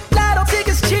 Lotto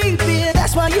tickets cheap, yeah,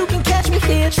 that's why you can catch me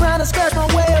here, trying to scratch my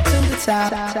way up to the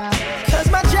top. Cause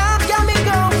my job got me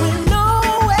going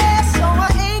nowhere, so I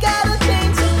ain't got a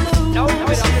thing to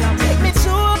lose. Take me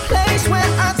to a place where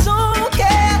I don't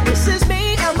care. This is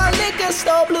me and my liquor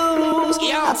store blues.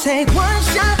 I'll take one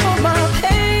shot for my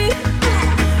pain,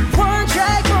 one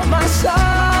drag for my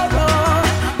sorrow.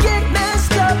 Get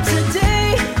messed up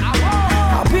today,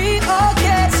 I'll be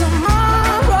okay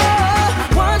tomorrow.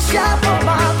 One shot for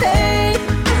my pain,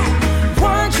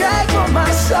 one drag for my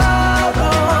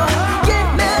sorrow.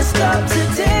 Get messed up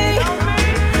today,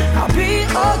 I'll be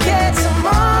okay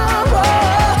tomorrow.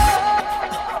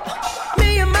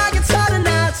 Me and my guitar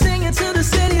tonight, singing to the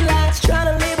city lights, trying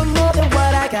to leave with more than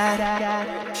what I got.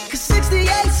 Cause 68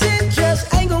 cents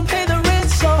just ain't gon' pay the rent,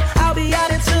 so I'll be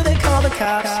out until they call the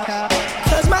cops.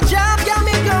 Cause my job got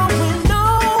me going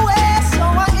nowhere, so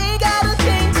I ain't got a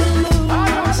thing to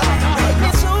lose. Take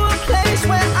me to a place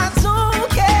where I don't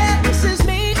care. This is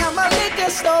me and my liquor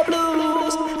store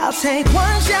blues. I'll take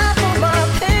one shot